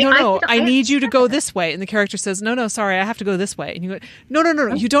saying, no, I need you to go this way. And the character says, no, sorry, I have to go this way. And you go,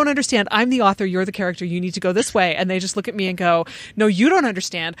 no, you don't understand. I'm the author. You're the character. You need to go this way. And they just look at me and go, no, you don't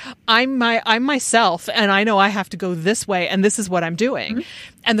understand. I'm myself. And I know I have to go this way. And this is what I'm doing.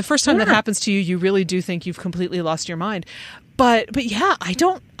 Mm-hmm. And the first time that happens to you, you really do think you've completely lost your mind. But yeah, I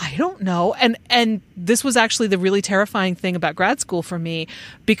don't know. And this was actually the really terrifying thing about grad school for me,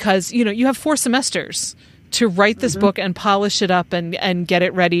 because, you know, you have 4 semesters to write this book and polish it up and get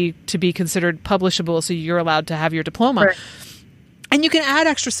it ready to be considered publishable so you're allowed to have your diploma. Right. And you can add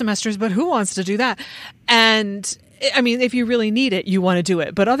extra semesters, but who wants to do that? And I mean, if you really need it, you want to do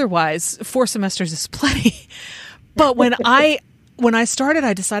it. But otherwise, 4 semesters is plenty. But when I started,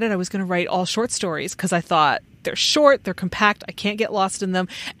 I decided I was going to write all short stories because I thought they're short, they're compact, I can't get lost in them,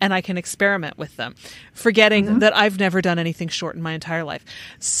 and I can experiment with them, forgetting that I've never done anything short in my entire life.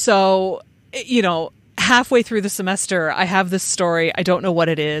 So, you know, halfway through the semester, I have this story. I don't know what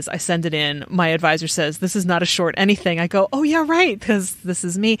it is. I send it in. My advisor says, this is not a short anything. I go, oh, yeah, right, because this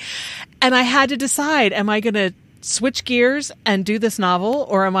is me. And I had to decide, am I going to switch gears and do this novel,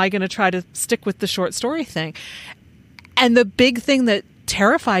 or am I going to try to stick with the short story thing? And the big thing that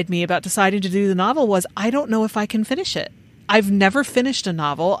terrified me about deciding to do the novel was, I don't know if I can finish it. I've never finished a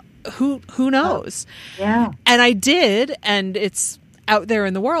novel. Who knows? Yeah. And I did, and it's out there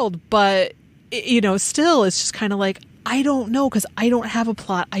in the world, but you know, still, it's just kind of like, I don't know, because I don't have a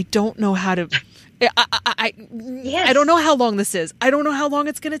plot. I don't know how to I don't know how long this is. I don't know how long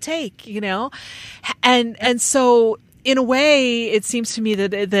it's going to take, and so in a way, it seems to me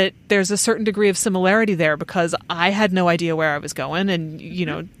that there's a certain degree of similarity there, because I had no idea where I was going, and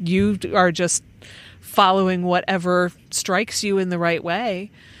you are just following whatever strikes you in the right way.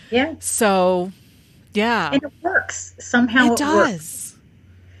 Yeah. So, yeah, and it works somehow. It does.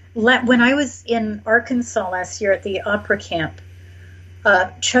 When I was in Arkansas last year at the opera camp,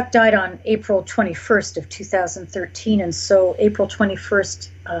 Chuck died on April 21st of 2013, and so April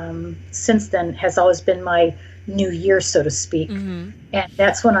 21st since then has always been my new year, so to speak. Mm-hmm. And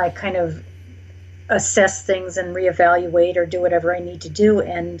that's when I kind of assess things and reevaluate or do whatever I need to do.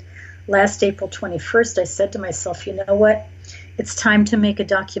 And last April 21st, I said to myself, you know what? It's time to make a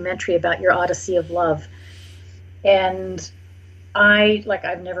documentary about your Odyssey of Love. And I've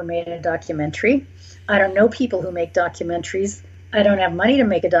never made a documentary. I don't know people who make documentaries. I don't have money to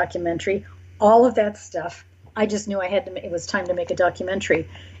make a documentary. All of that stuff. I just knew it was time to make a documentary.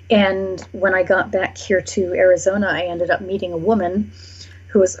 And when I got back here to Arizona, I ended up meeting a woman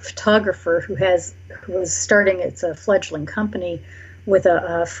who was a photographer who was starting, it's a fledgling company, with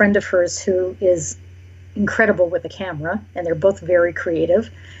a friend of hers who is incredible with a camera, and they're both very creative.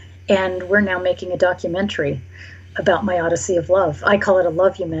 And we're now making a documentary about my Odyssey of Love. I call it a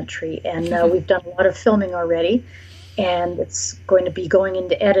love-umentary, and we've done a lot of filming already, and it's going to be going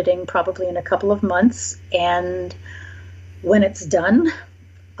into editing probably in a couple of months. And when it's done,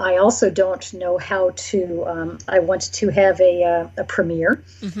 I also don't know how to, I want to have a premiere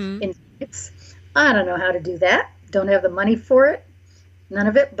in Phoenix. I don't know how to do that. Don't have the money for it. None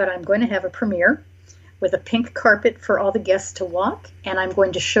of it, but I'm going to have a premiere with a pink carpet for all the guests to walk, and I'm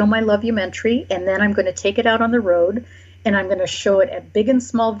going to show my love-umentary, and then I'm going to take it out on the road, and I'm going to show it at big and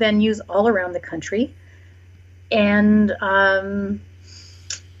small venues all around the country, and I'm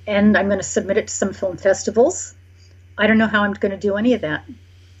going to submit it to some film festivals. I don't know how I'm going to do any of that.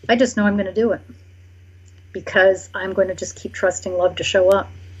 I just know I'm going to do it because I'm going to just keep trusting love to show up.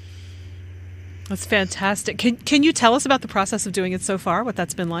 That's fantastic. Can you tell us about the process of doing it so far, what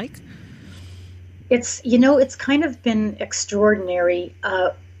that's been like? It's kind of been extraordinary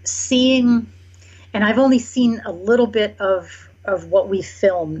seeing, and I've only seen a little bit of what we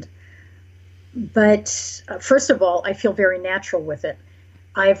filmed. But first of all, I feel very natural with it.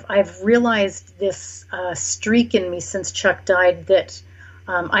 I've realized this streak in me since Chuck died that,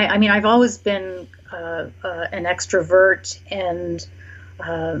 I've always been an extrovert, and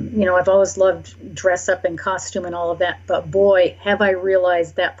I've always loved dress up and costume and all of that. But boy, have I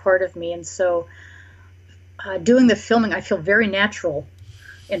realized that part of me. And so doing the filming, I feel very natural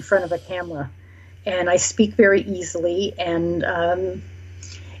in front of a camera, and I speak very easily. And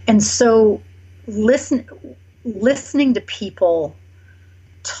so listening to people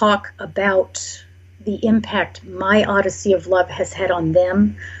talk about the impact my Odyssey of Love has had on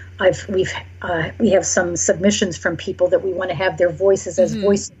them. We have some submissions from people that we want to have their voices as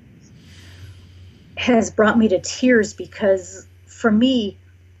voices. Has brought me to tears, because for me,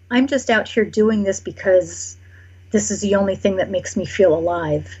 I'm just out here doing this because this is the only thing that makes me feel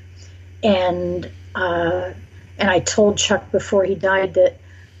alive. And I told Chuck before he died that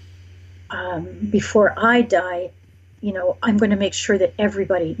before I die, I'm going to make sure that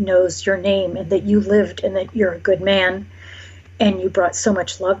everybody knows your name and that you lived and that you're a good man and you brought so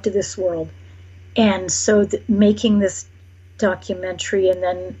much love to this world. And so making this documentary and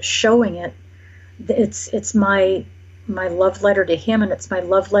then showing it, it's my love letter to him, and it's my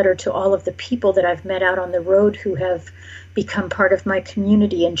love letter to all of the people that I've met out on the road who have become part of my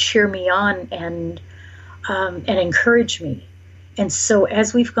community and cheer me on and encourage me. And so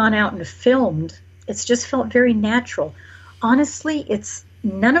as we've gone out and filmed, it's just felt very natural. Honestly, it's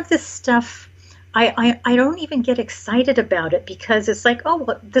none of this stuff. I don't even get excited about it, because it's like, oh,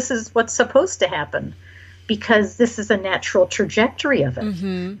 well, this is what's supposed to happen, because this is a natural trajectory of it.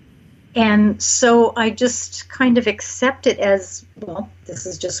 Mm-hmm. And so I just kind of accept it as, well, this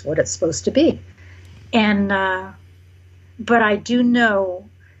is just what it's supposed to be. And but I do know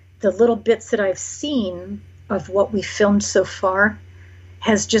the little bits that I've seen of what we filmed so far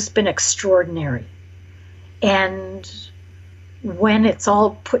has just been extraordinary. And when it's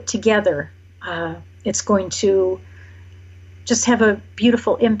all put together, it's going to just have a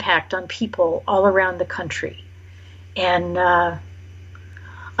beautiful impact on people all around the country. And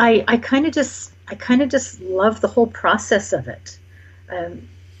I kind of just love the whole process of it.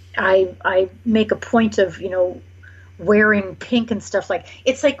 I make a point of, wearing pink and stuff.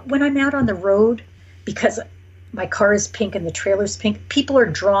 It's like when I'm out on the road, because my car is pink and the trailer's pink, people are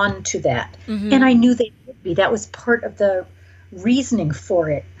drawn to that. Mm-hmm. And I knew they would be. That was part of the reasoning for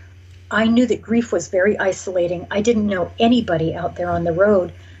it. I knew that grief was very isolating. I didn't know anybody out there on the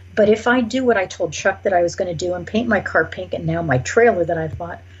road. But if I do what I told Chuck that I was going to do and paint my car pink and now my trailer that I've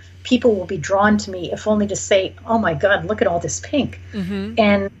bought, people will be drawn to me, if only to say, oh my God, look at all this pink. Mm-hmm.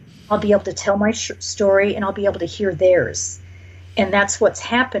 And I'll be able to tell my story and I'll be able to hear theirs. And that's what's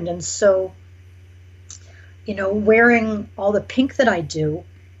happened. And so, wearing all the pink that I do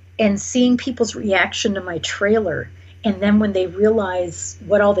and seeing people's reaction to my trailer, and then when they realize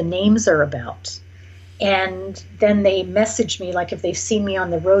what all the names are about, and then they message me, like if they've seen me on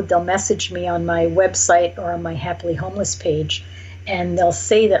the road, they'll message me on my website or on my Happily Homeless page, and they'll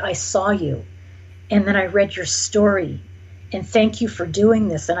say that I saw you, and then I read your story, and thank you for doing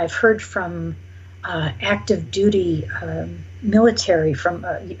this. And I've heard from active duty military from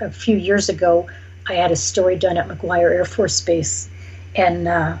a few years ago. I had a story done at McGuire Air Force Base, and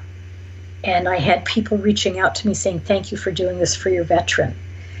I had people reaching out to me saying, thank you for doing this for your veteran.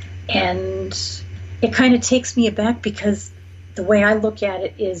 And it kind of takes me aback, because the way I look at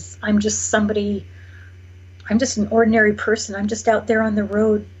it is I'm just an ordinary person. I'm just out there on the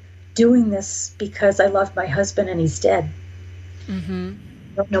road doing this because I love my husband and he's dead. Mm-hmm.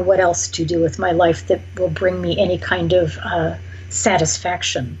 I don't know what else to do with my life that will bring me any kind of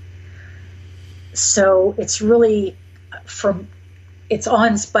satisfaction. So it's really, it's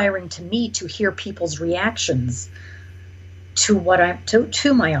awe-inspiring to me to hear people's reactions to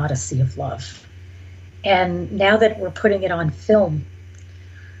to my Odyssey of Love. And now that we're putting it on film,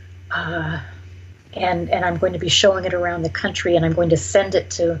 and I'm going to be showing it around the country, and I'm going to send it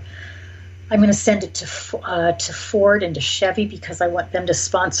to Ford and to Chevy, because I want them to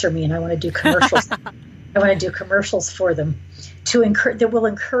sponsor me, and I want to do commercials. I want to do commercials for them that will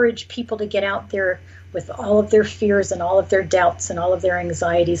encourage people to get out there with all of their fears and all of their doubts and all of their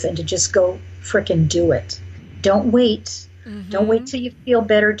anxieties, and to just go frickin' do it. Don't wait. Mm-hmm. Don't wait till you feel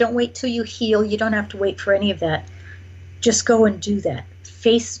better. Don't wait till you heal. You don't have to wait for any of that. Just go and do that.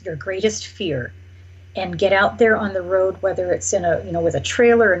 Face your greatest fear and get out there on the road, whether it's in with a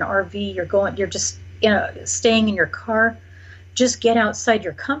trailer, an RV, you're just staying in your car. Just get outside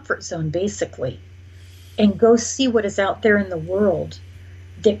your comfort zone, basically, and go see what is out there in the world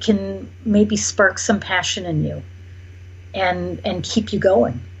that can maybe spark some passion in you and keep you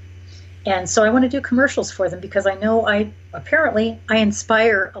going. And so I want to do commercials for them, because I know I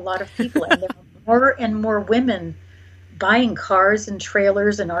inspire a lot of people, and there are more and more women buying cars and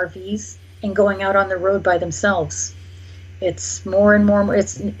trailers and RVs and going out on the road by themselves. It's more and more,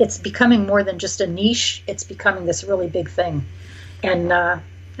 it's becoming more than just a niche. It's becoming this really big thing. And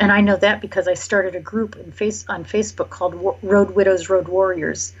I know that because I started a group on Facebook called Road Widows, Road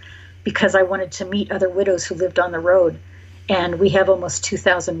Warriors, because I wanted to meet other widows who lived on the road. And we have almost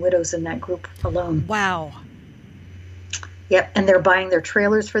 2,000 widows in that group alone. Wow. Yep. And they're buying their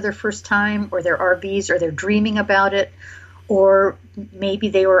trailers for their first time, or their RVs, or they're dreaming about it. Or maybe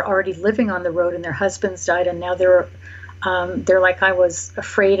they were already living on the road and their husbands died, and now they're like I was,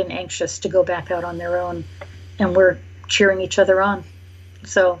 afraid and anxious to go back out on their own. And we're cheering each other on.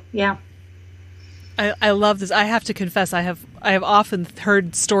 So, yeah. I love this. I have to confess, I have often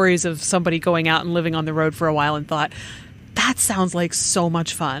heard stories of somebody going out and living on the road for a while and thought, that sounds like so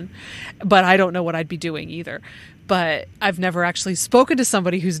much fun, but I don't know what I'd be doing either. But I've never actually spoken to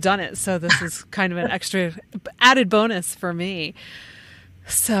somebody who's done it, so this is kind of an extra added bonus for me.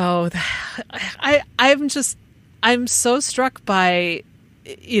 So I'm so struck by,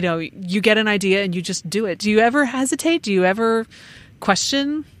 you get an idea and you just do it. Do you ever hesitate? Do you ever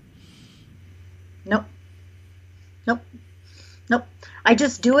question? Nope. I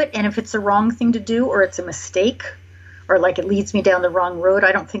just do it, and if it's the wrong thing to do, or it's a mistake, or like it leads me down the wrong road,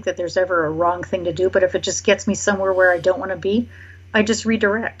 I don't think that there's ever a wrong thing to do, but if it just gets me somewhere where I don't want to be, I just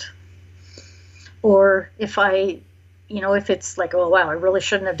redirect. Or if if it's like, oh wow, I really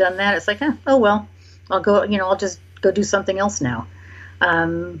shouldn't have done that, it's like, oh well, I'll go, I'll just go do something else now.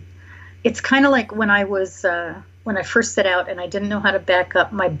 It's kind of like when I first set out and I didn't know how to back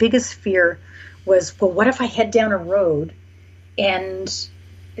up, my biggest fear was, well, what if I head down a road and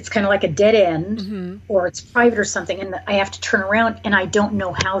it's kind of like a dead end, mm-hmm. or it's private or something, and I have to turn around and I don't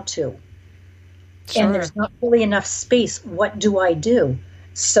know how to. Sure. And there's not really enough space. What do I do?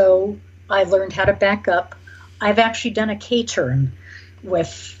 So I learned how to back up. I've actually done a K-turn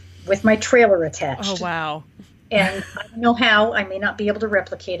with my trailer attached. Oh, wow. And I don't know how. I may not be able to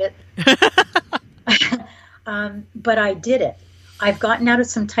replicate it. But I did it. I've gotten out of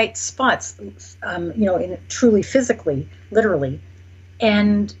some tight spots, truly physically, literally.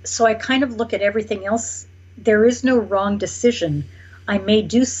 And so I kind of look at everything else. There is no wrong decision. I may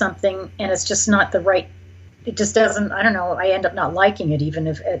do something and it's just not the right it just doesn't, I don't know, I end up not liking it, even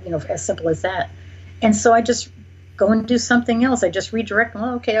if, as simple as that. And so I just go and do something else. I just redirect,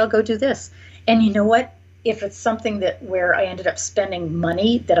 well, okay, I'll go do this. And you know what? If it's something that where I ended up spending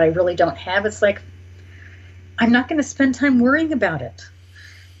money that I really don't have, it's like, I'm not going to spend time worrying about it.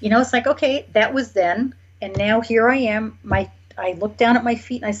 It's like, okay, that was then. And now here I am. I look down at my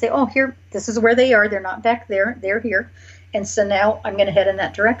feet and I say, oh, here, this is where they are. They're not back there. They're here. And so now I'm going to head in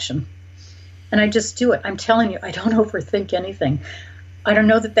that direction. And I just do it. I'm telling you, I don't overthink anything. I don't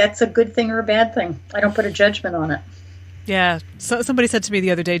know that that's a good thing or a bad thing. I don't put a judgment on it. Yeah. So somebody said to me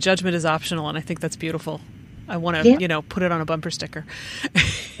the other day, judgment is optional. And I think that's beautiful. I want to, put it on a bumper sticker.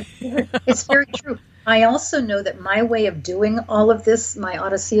 It's very true. I also know that my way of doing all of this, my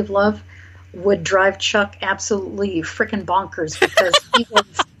Odyssey of Love, would drive Chuck absolutely freaking bonkers, because he was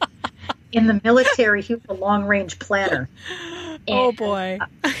in the military. He was a long-range planner. Oh boy!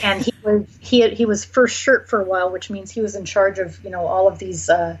 And he was first shirt for a while, which means he was in charge of all of these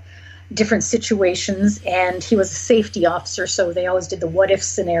different situations, and he was a safety officer, so they always did the what if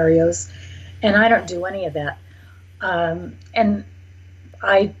scenarios, and I don't do any of that. And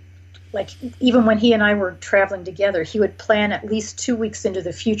I, like, even when he and I were traveling together, he would plan at least 2 weeks into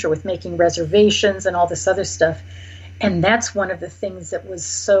the future with making reservations and all this other stuff. And that's one of the things that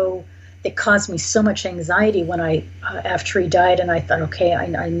caused me so much anxiety when after he died, and I thought, okay,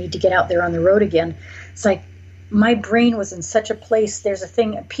 I need to get out there on the road again. It's like my brain was in such a place. There's a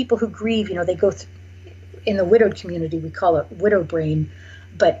thing, people who grieve, they go in the widowed community, we call it widow brain,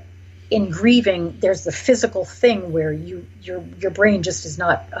 but in grieving, there's the physical thing where your brain just is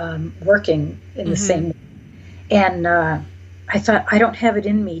not working in the same way. And I thought, I don't have it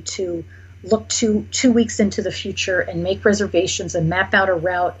in me to look 2 weeks into the future and make reservations and map out a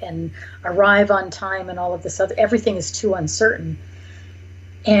route and arrive on time and all of this other. Everything is too uncertain.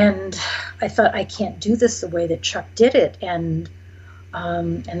 And I thought, I can't do this the way that Chuck did it. And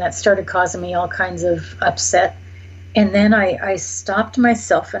that started causing me all kinds of upset. And then I stopped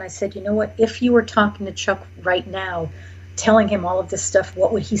myself and I said, you know what, if you were talking to Chuck right now, telling him all of this stuff,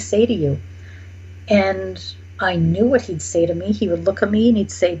 what would he say to you? And I knew what he'd say to me. He would look at me and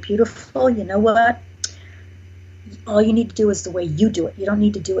he'd say, beautiful, you know what? All you need to do is the way you do it. You don't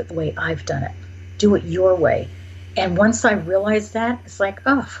need to do it the way I've done it. Do it your way. And once I realized that, it's like,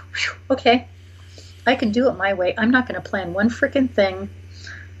 oh, whew, okay, I can do it my way. I'm not going to plan one freaking thing.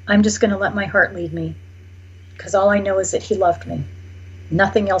 I'm just going to let my heart lead me. Because all I know is that he loved me.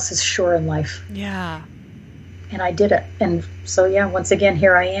 Nothing else is sure in life. Yeah. And I did it. And so, yeah, once again,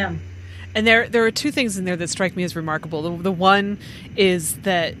 here I am. And there are two things in there that strike me as remarkable. The one is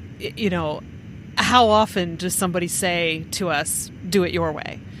that, how often does somebody say to us, do it your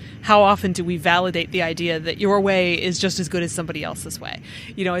way? How often do we validate the idea that your way is just as good as somebody else's way?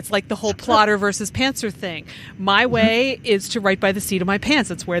 It's like the whole plotter versus pantser thing. My way is to write by the seat of my pants.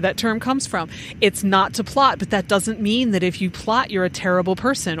 That's where that term comes from. It's not to plot, but that doesn't mean that if you plot, you're a terrible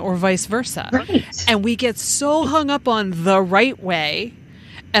person, or vice versa. Right. And we get so hung up on the right way.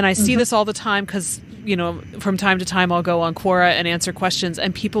 And I see this all the time because, from time to time I'll go on Quora and answer questions,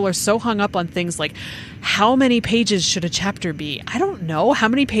 and people are so hung up on things like, how many pages should a chapter be? I don't know. How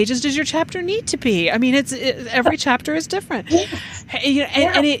many pages does your chapter need to be? I mean, every chapter is different. And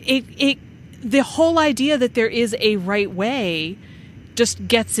the whole idea that there is a right way just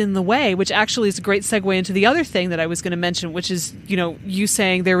gets in the way, which actually is a great segue into the other thing that I was going to mention, which is, you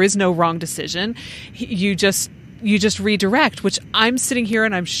saying there is no wrong decision. You just redirect, which I'm sitting here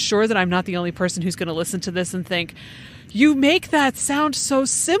and I'm sure that I'm not the only person who's going to listen to this and think, you make that sound so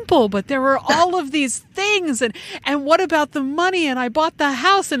simple, but there are all of these things. And what about the money? And I bought the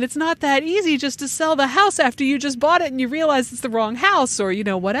house, and it's not that easy just to sell the house after you just bought it and you realize it's the wrong house, or,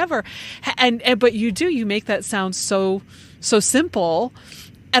 whatever. But you make that sound so simple.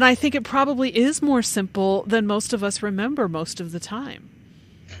 And I think it probably is more simple than most of us remember most of the time.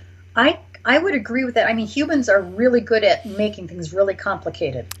 I would agree with that. I mean, humans are really good at making things really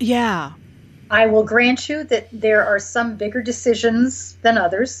complicated. Yeah. I will grant you that there are some bigger decisions than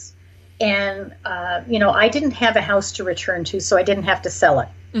others. And, I didn't have a house to return to, so I didn't have to sell it.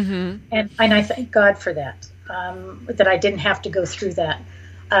 Mm-hmm. And I thank God for that, that I didn't have to go through that.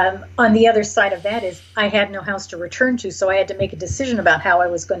 On the other side of that is I had no house to return to, so I had to make a decision about how I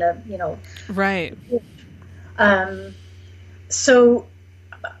was going to, Right. So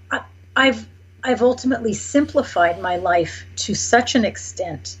I've ultimately simplified my life to such an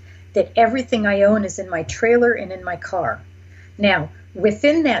extent that everything I own is in my trailer and in my car. Now,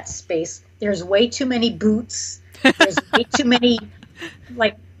 within that space, there's way too many boots. There's way too many,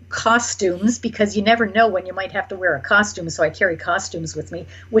 costumes, because you never know when you might have to wear a costume. So I carry costumes with me,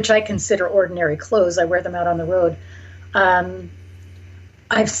 which I consider ordinary clothes. I wear them out on the road.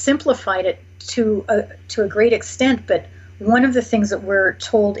 I've simplified it to a great extent, but one of the things that we're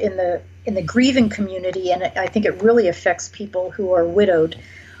told in the grieving community, and I think it really affects people who are widowed,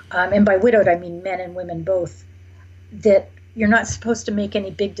 and by widowed I mean men and women both, that you're not supposed to make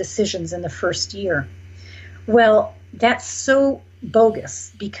any big decisions in the first year. Well, that's so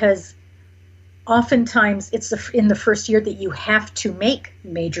bogus, because oftentimes it's in the first year that you have to make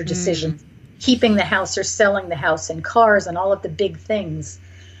major decisions, keeping the house or selling the house, and cars and all of the big things,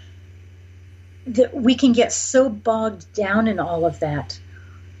 that we can get so bogged down in all of that.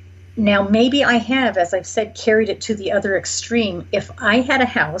 Now, maybe I have, as I've said, carried it to the other extreme. If I had a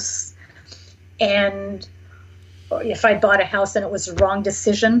house, and if I bought a house and it was the wrong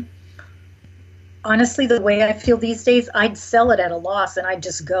decision, honestly, the way I feel these days, I'd sell it at a loss and I'd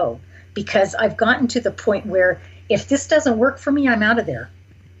just go, because I've gotten to the point where if this doesn't work for me, I'm out of there.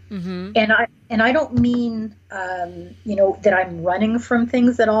 Mm-hmm. And I don't mean, that I'm running from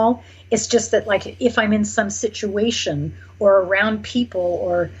things at all. It's just that, like, if I'm in some situation or around people,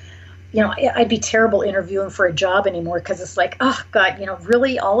 or, I'd be terrible interviewing for a job anymore, because it's like, oh God,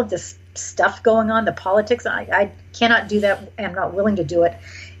 really all of this stuff going on, the politics, I cannot do that. I'm not willing to do it,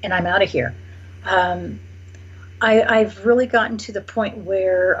 and I'm out of here. I've really gotten to the point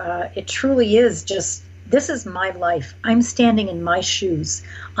where it truly is just, this is my life. I'm standing in my shoes.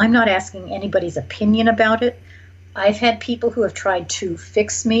 I'm not asking anybody's opinion about it. I've had people who have tried to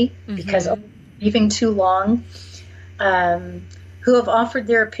fix me because of leaving too long, who have offered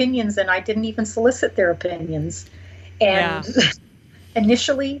their opinions, and I didn't even solicit their opinions. And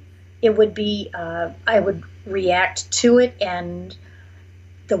initially it would be, I would react to it, and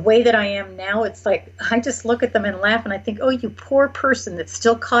the way that I am now, it's like, I just look at them and laugh, and I think, oh, you poor person that's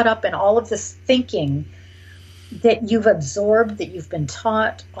still caught up in all of this thinking that you've absorbed, that you've been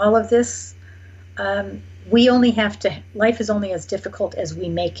taught, all of this. Life is only as difficult as we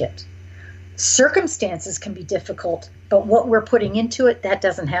make it. Circumstances can be difficult, but what we're putting into it, that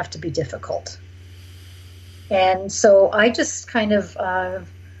doesn't have to be difficult. And so I just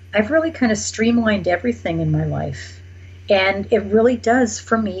I've really kind of streamlined everything in my life. And it really does,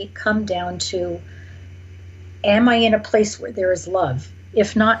 for me, come down to, am I in a place where there is love?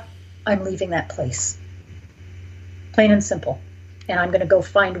 If not, I'm leaving that place. Plain and simple. And I'm going to go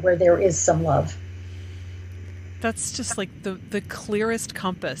find where there is some love. That's just like the clearest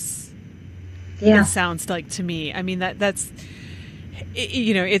compass. Yeah. It sounds like to me. I mean, that's,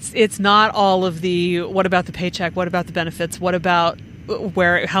 it's not all of the, what about the paycheck? What about the benefits? What about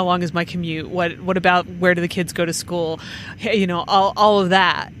how long is my commute? What about where do the kids go to school? All of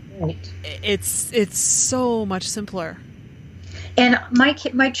that. Right. It's so much simpler. And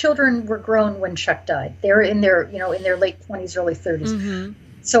my children were grown when Chuck died. They were in their late 20s, early 30s. Mm-hmm.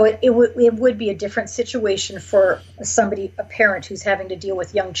 So it would be a different situation for a parent who's having to deal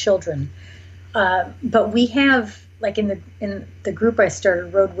with young children. But we have, like in the group I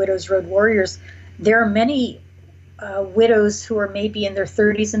started, Road Widows, Road Warriors, there are many widows who are maybe in their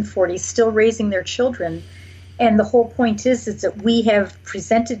 30s and 40s still raising their children. And the whole point is that we have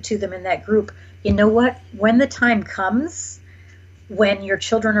presented to them in that group, you know what, when the time comes, when your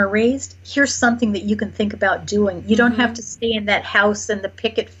children are raised, here's something that you can think about doing. You don't have to stay in that house and the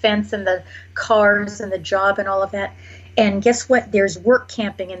picket fence and the cars and the job and all of that. And guess what? There's work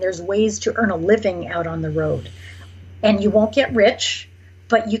camping and there's ways to earn a living out on the road. And you won't get rich,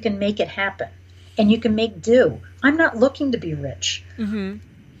 but you can make it happen. And you can make do. I'm not looking to be rich. Mm-hmm.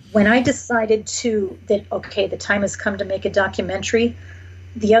 When I decided the time has come to make a documentary,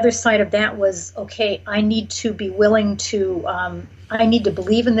 the other side of that was, okay, I need to be willing to, I need to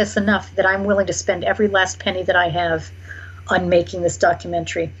believe in this enough that I'm willing to spend every last penny that I have on making this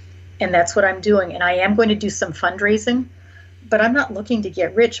documentary. And that's what I'm doing. And I am going to do some fundraising, but I'm not looking to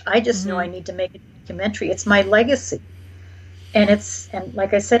get rich. I just know I need to make a documentary. It's my legacy. And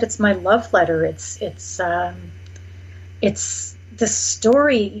like I said, it's my love letter. It's the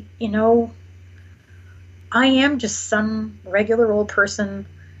story, I am just some regular old person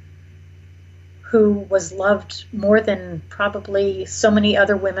who was loved more than probably so many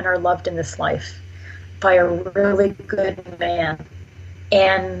other women are loved in this life by a really good man.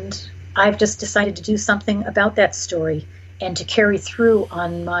 And I've just decided to do something about that story and to carry through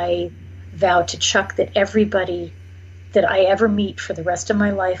on my vow to Chuck that everybody that I ever meet for the rest of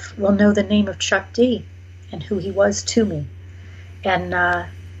my life will know the name of Chuck D and who he was to me. And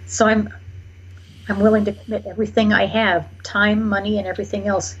so I'm willing to commit everything I have, time, money, and everything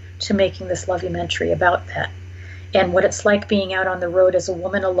else, to making this lovumentary about that. and what it's like being out on the road as a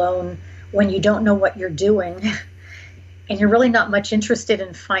woman alone when you don't know what you're doing and you're really not much interested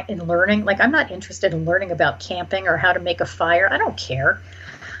in learning. Like, I'm not interested in learning about camping or how to make a fire. I don't care.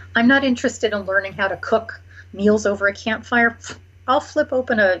 I'm not interested in learning how to cook meals over a campfire. I'll flip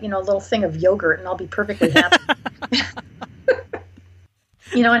open a little thing of yogurt and I'll be perfectly happy.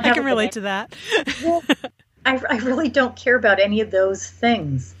 And I can relate to that. Well, I really don't care about any of those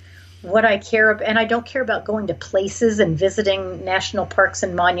things. What I care about, and I don't care about going to places and visiting national parks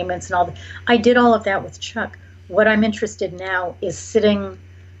and monuments and all that. I did all of that with Chuck. What I'm interested in now is sitting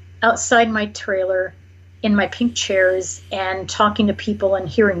outside my trailer in my pink chairs and talking to people and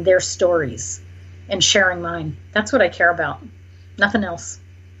hearing their stories and sharing mine. That's what I care about. Nothing else.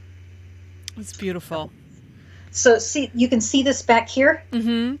 It's beautiful. So see, you can see this back here?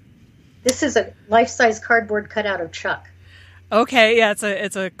 Mm-hmm. This is a life-size cardboard cutout of Chuck. Okay, yeah,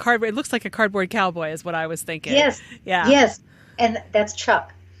 it's a cardboard. It looks like a cardboard cowboy is what I was thinking. Yes. Yeah. Yes. And that's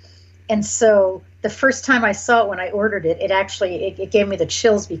Chuck. And so the first time I saw it when I ordered it, it gave me the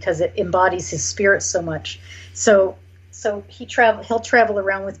chills because it embodies his spirit so much. So he'll travel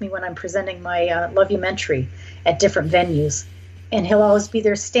around with me when I'm presenting my Lovumentary at different venues. And he'll always be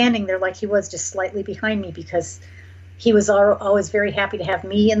there standing there like he was, just slightly behind me, because he was always very happy to have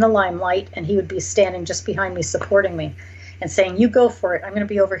me in the limelight, and he would be standing just behind me supporting me and saying, "You go for it. I'm going to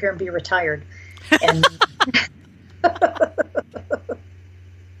be over here and be retired." And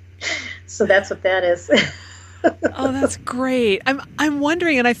so that's what that is. Oh, that's great. I'm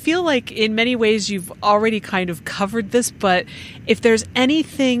wondering, and I feel like in many ways you've already kind of covered this, but if there's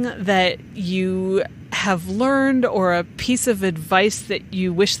anything that you have learned or a piece of advice that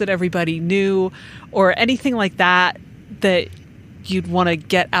you wish that everybody knew or anything like that that you'd want to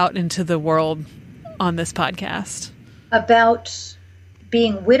get out into the world on this podcast. About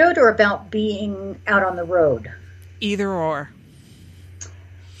being widowed or about being out on the road? Either or,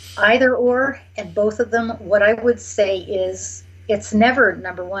 and both of them. What I would say is it's never,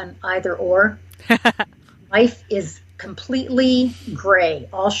 number one, either or. Life is completely gray,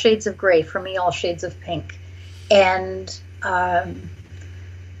 all shades of gray. For me, all shades of pink. And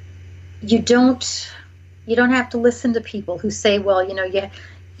you don't have to listen to people who say, well,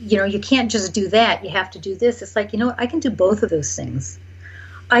 you can't just do that. You have to do this. It's like, I can do both of those things.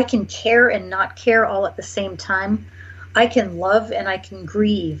 I can care and not care all at the same time. I can love and I can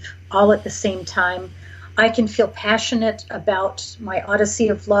grieve all at the same time. I can feel passionate about my odyssey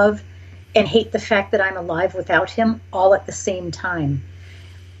of love and hate the fact that I'm alive without him all at the same time.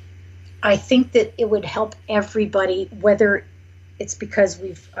 I think that it would help everybody, whether it's because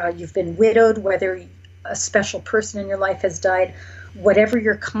you've been widowed, whether a special person in your life has died, whatever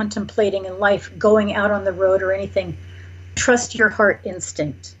you're contemplating in life, going out on the road or anything, trust your heart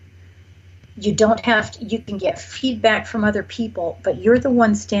instinct. You can get feedback from other people, but you're the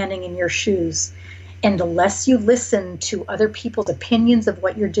one standing in your shoes. And the less you listen to other people's opinions of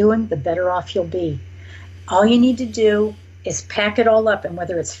what you're doing, the better off you'll be. All you need to do is pack it all up, and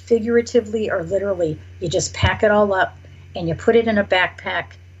whether it's figuratively or literally, you just pack it all up and you put it in a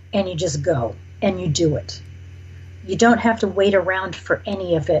backpack and you just go and you do it. You don't have to wait around for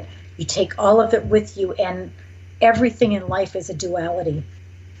any of it. You take all of it with you, and everything in life is a duality.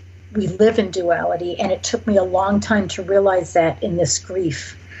 We live in duality, and it took me a long time to realize that in this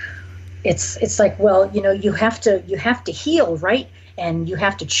grief. It's like, well, you have to heal, right? And you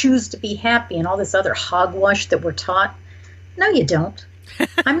have to choose to be happy and all this other hogwash that we're taught. No, you don't.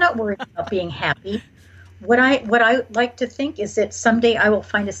 I'm not worried about being happy. What I like to think is that someday I will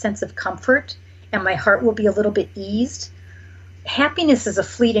find a sense of comfort and my heart will be a little bit eased. Happiness is a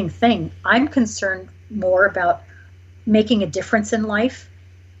fleeting thing. I'm concerned more about making a difference in life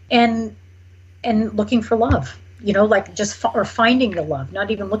and looking for love, or finding the love, not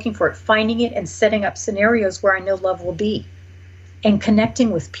even looking for it, finding it and setting up scenarios where I know love will be and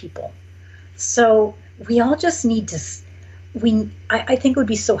connecting with people. So we all just need to, I think it would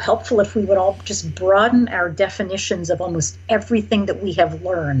be so helpful if we would all just broaden our definitions of almost everything that we have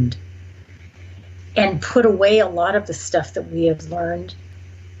learned and put away a lot of the stuff that we have learned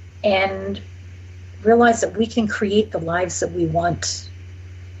and realize that we can create the lives that we want,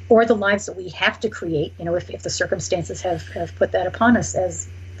 or the lives that we have to create, if the circumstances have put that upon us, as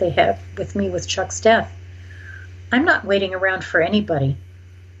they have with me with Chuck's death. I'm not waiting around for anybody.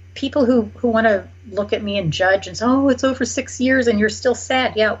 People who want to look at me and judge and say, oh, it's over 6 years and you're still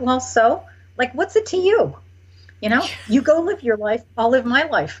sad. Yeah, well, so, what's it to you? You go live your life, I'll live my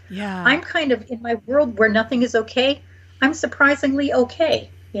life. Yeah. I'm kind of in my world where nothing is okay. I'm surprisingly okay,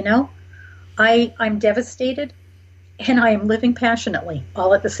 I'm devastated, and I am living passionately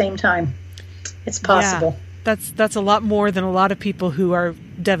all at the same time. It's possible. That's a lot more than a lot of people who are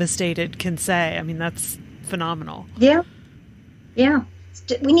devastated can say. I mean, that's phenomenal. Yeah. Yeah.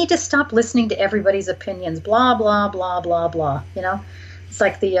 We need to stop listening to everybody's opinions. Blah, blah, blah, blah, blah. You know, it's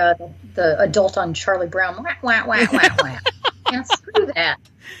like the adult on Charlie Brown. Wah, wah, wah, wah, wah. Yeah, screw that.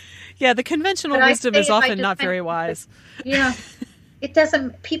 Yeah, the conventional wisdom is often not very wise. Yeah. It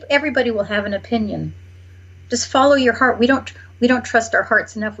doesn't, everybody will have an opinion. Just follow your heart. We don't trust our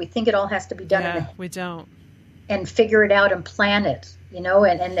hearts enough. We think it all has to be done. Yeah, we don't. And figure it out and plan it, you know,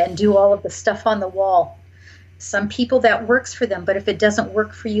 and do all of the stuff on the wall. Some people that works for them, but if it doesn't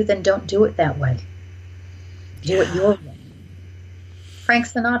work for you, then don't do it that way. Do it your way. Frank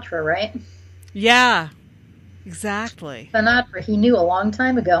Sinatra, right? Yeah, exactly. Sinatra, he knew a long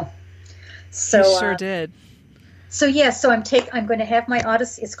time ago. So he sure did. So yeah, so I'm going to have my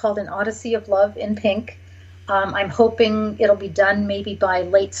Odyssey. It's called An Odyssey of Love in pink. I'm hoping it'll be done maybe by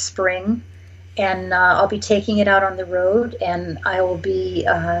late spring, and I'll be taking it out on the road, and I will be.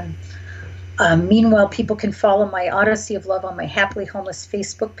 Meanwhile, people can follow my Odyssey of Love on my Happily Homeless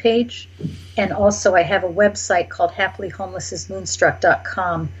Facebook page, and also I have a website called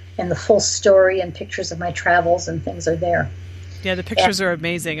happilyhomelessismoonstruck.com, and the full story and pictures of my travels and things are there. Yeah, the pictures are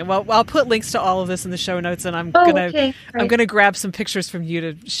amazing. And well, I'll put links to all of this in the show notes, and I'm gonna grab some pictures from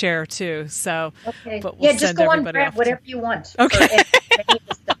you to share too. So, but we'll just go on and grab whatever you want. Okay.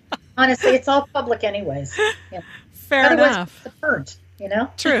 Honestly, it's all public anyways. Yeah. Fair enough. It's burnt, you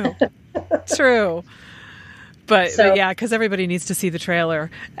know. True. True. But yeah, because everybody needs to see the trailer,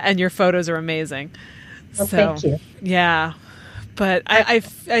 and your photos are amazing. Well, thank you. Yeah, but I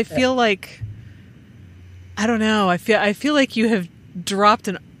feel like. I don't know. I feel like you have dropped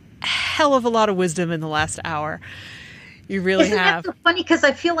a hell of a lot of wisdom in the last hour. You really have. That so funny? Because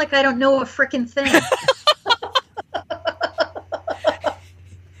I feel like I don't know a frickin' thing.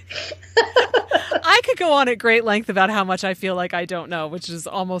 I could go on at great length about how much I feel like I don't know, which is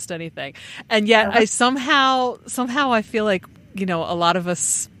almost anything. And yet I somehow I feel like, you know, a lot of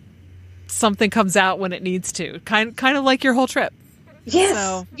us, something comes out when it needs to. Kind of like your whole trip. Yes.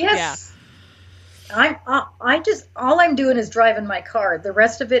 So, yes. Yeah. All I'm doing is driving my car. The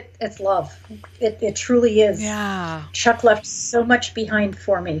rest of it, it's love. It truly is. Yeah. Chuck left so much behind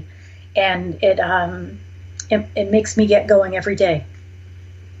for me, and it makes me get going every day.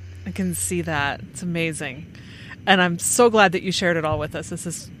 I can see that. It's amazing. And I'm so glad that you shared it all with us. This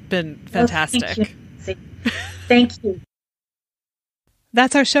has been fantastic. Oh, thank you. Thank you.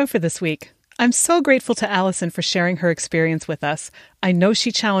 That's our show for this week. I'm so grateful to Alison for sharing her experience with us. I know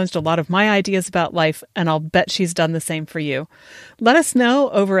she challenged a lot of my ideas about life, and I'll bet she's done the same for you. Let us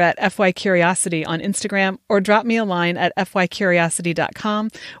know over at FYCuriosity on Instagram, or drop me a line at fycuriosity.com,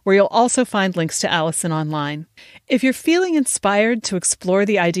 where you'll also find links to Alison online. If you're feeling inspired to explore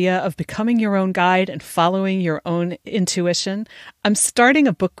the idea of becoming your own guide and following your own intuition, I'm starting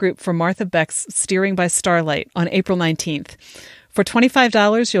a book group for Martha Beck's Steering by Starlight on April 19th. For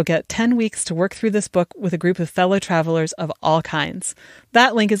 $25, you'll get 10 weeks to work through this book with a group of fellow travelers of all kinds.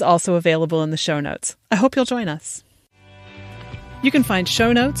 That link is also available in the show notes. I hope you'll join us. You can find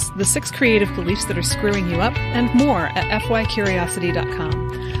show notes, the 6 creative beliefs that are screwing you up, and more at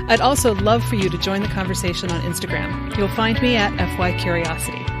fycuriosity.com. I'd also love for you to join the conversation on Instagram. You'll find me at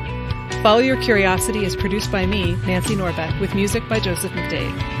fycuriosity. Follow Your Curiosity is produced by me, Nancy Norbeck, with music by Joseph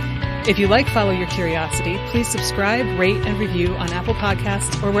McDade. If you like Follow Your Curiosity, please subscribe, rate, and review on Apple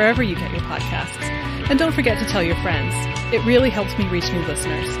Podcasts or wherever you get your podcasts. And don't forget to tell your friends. It really helps me reach new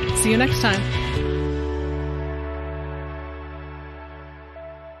listeners. See you next time.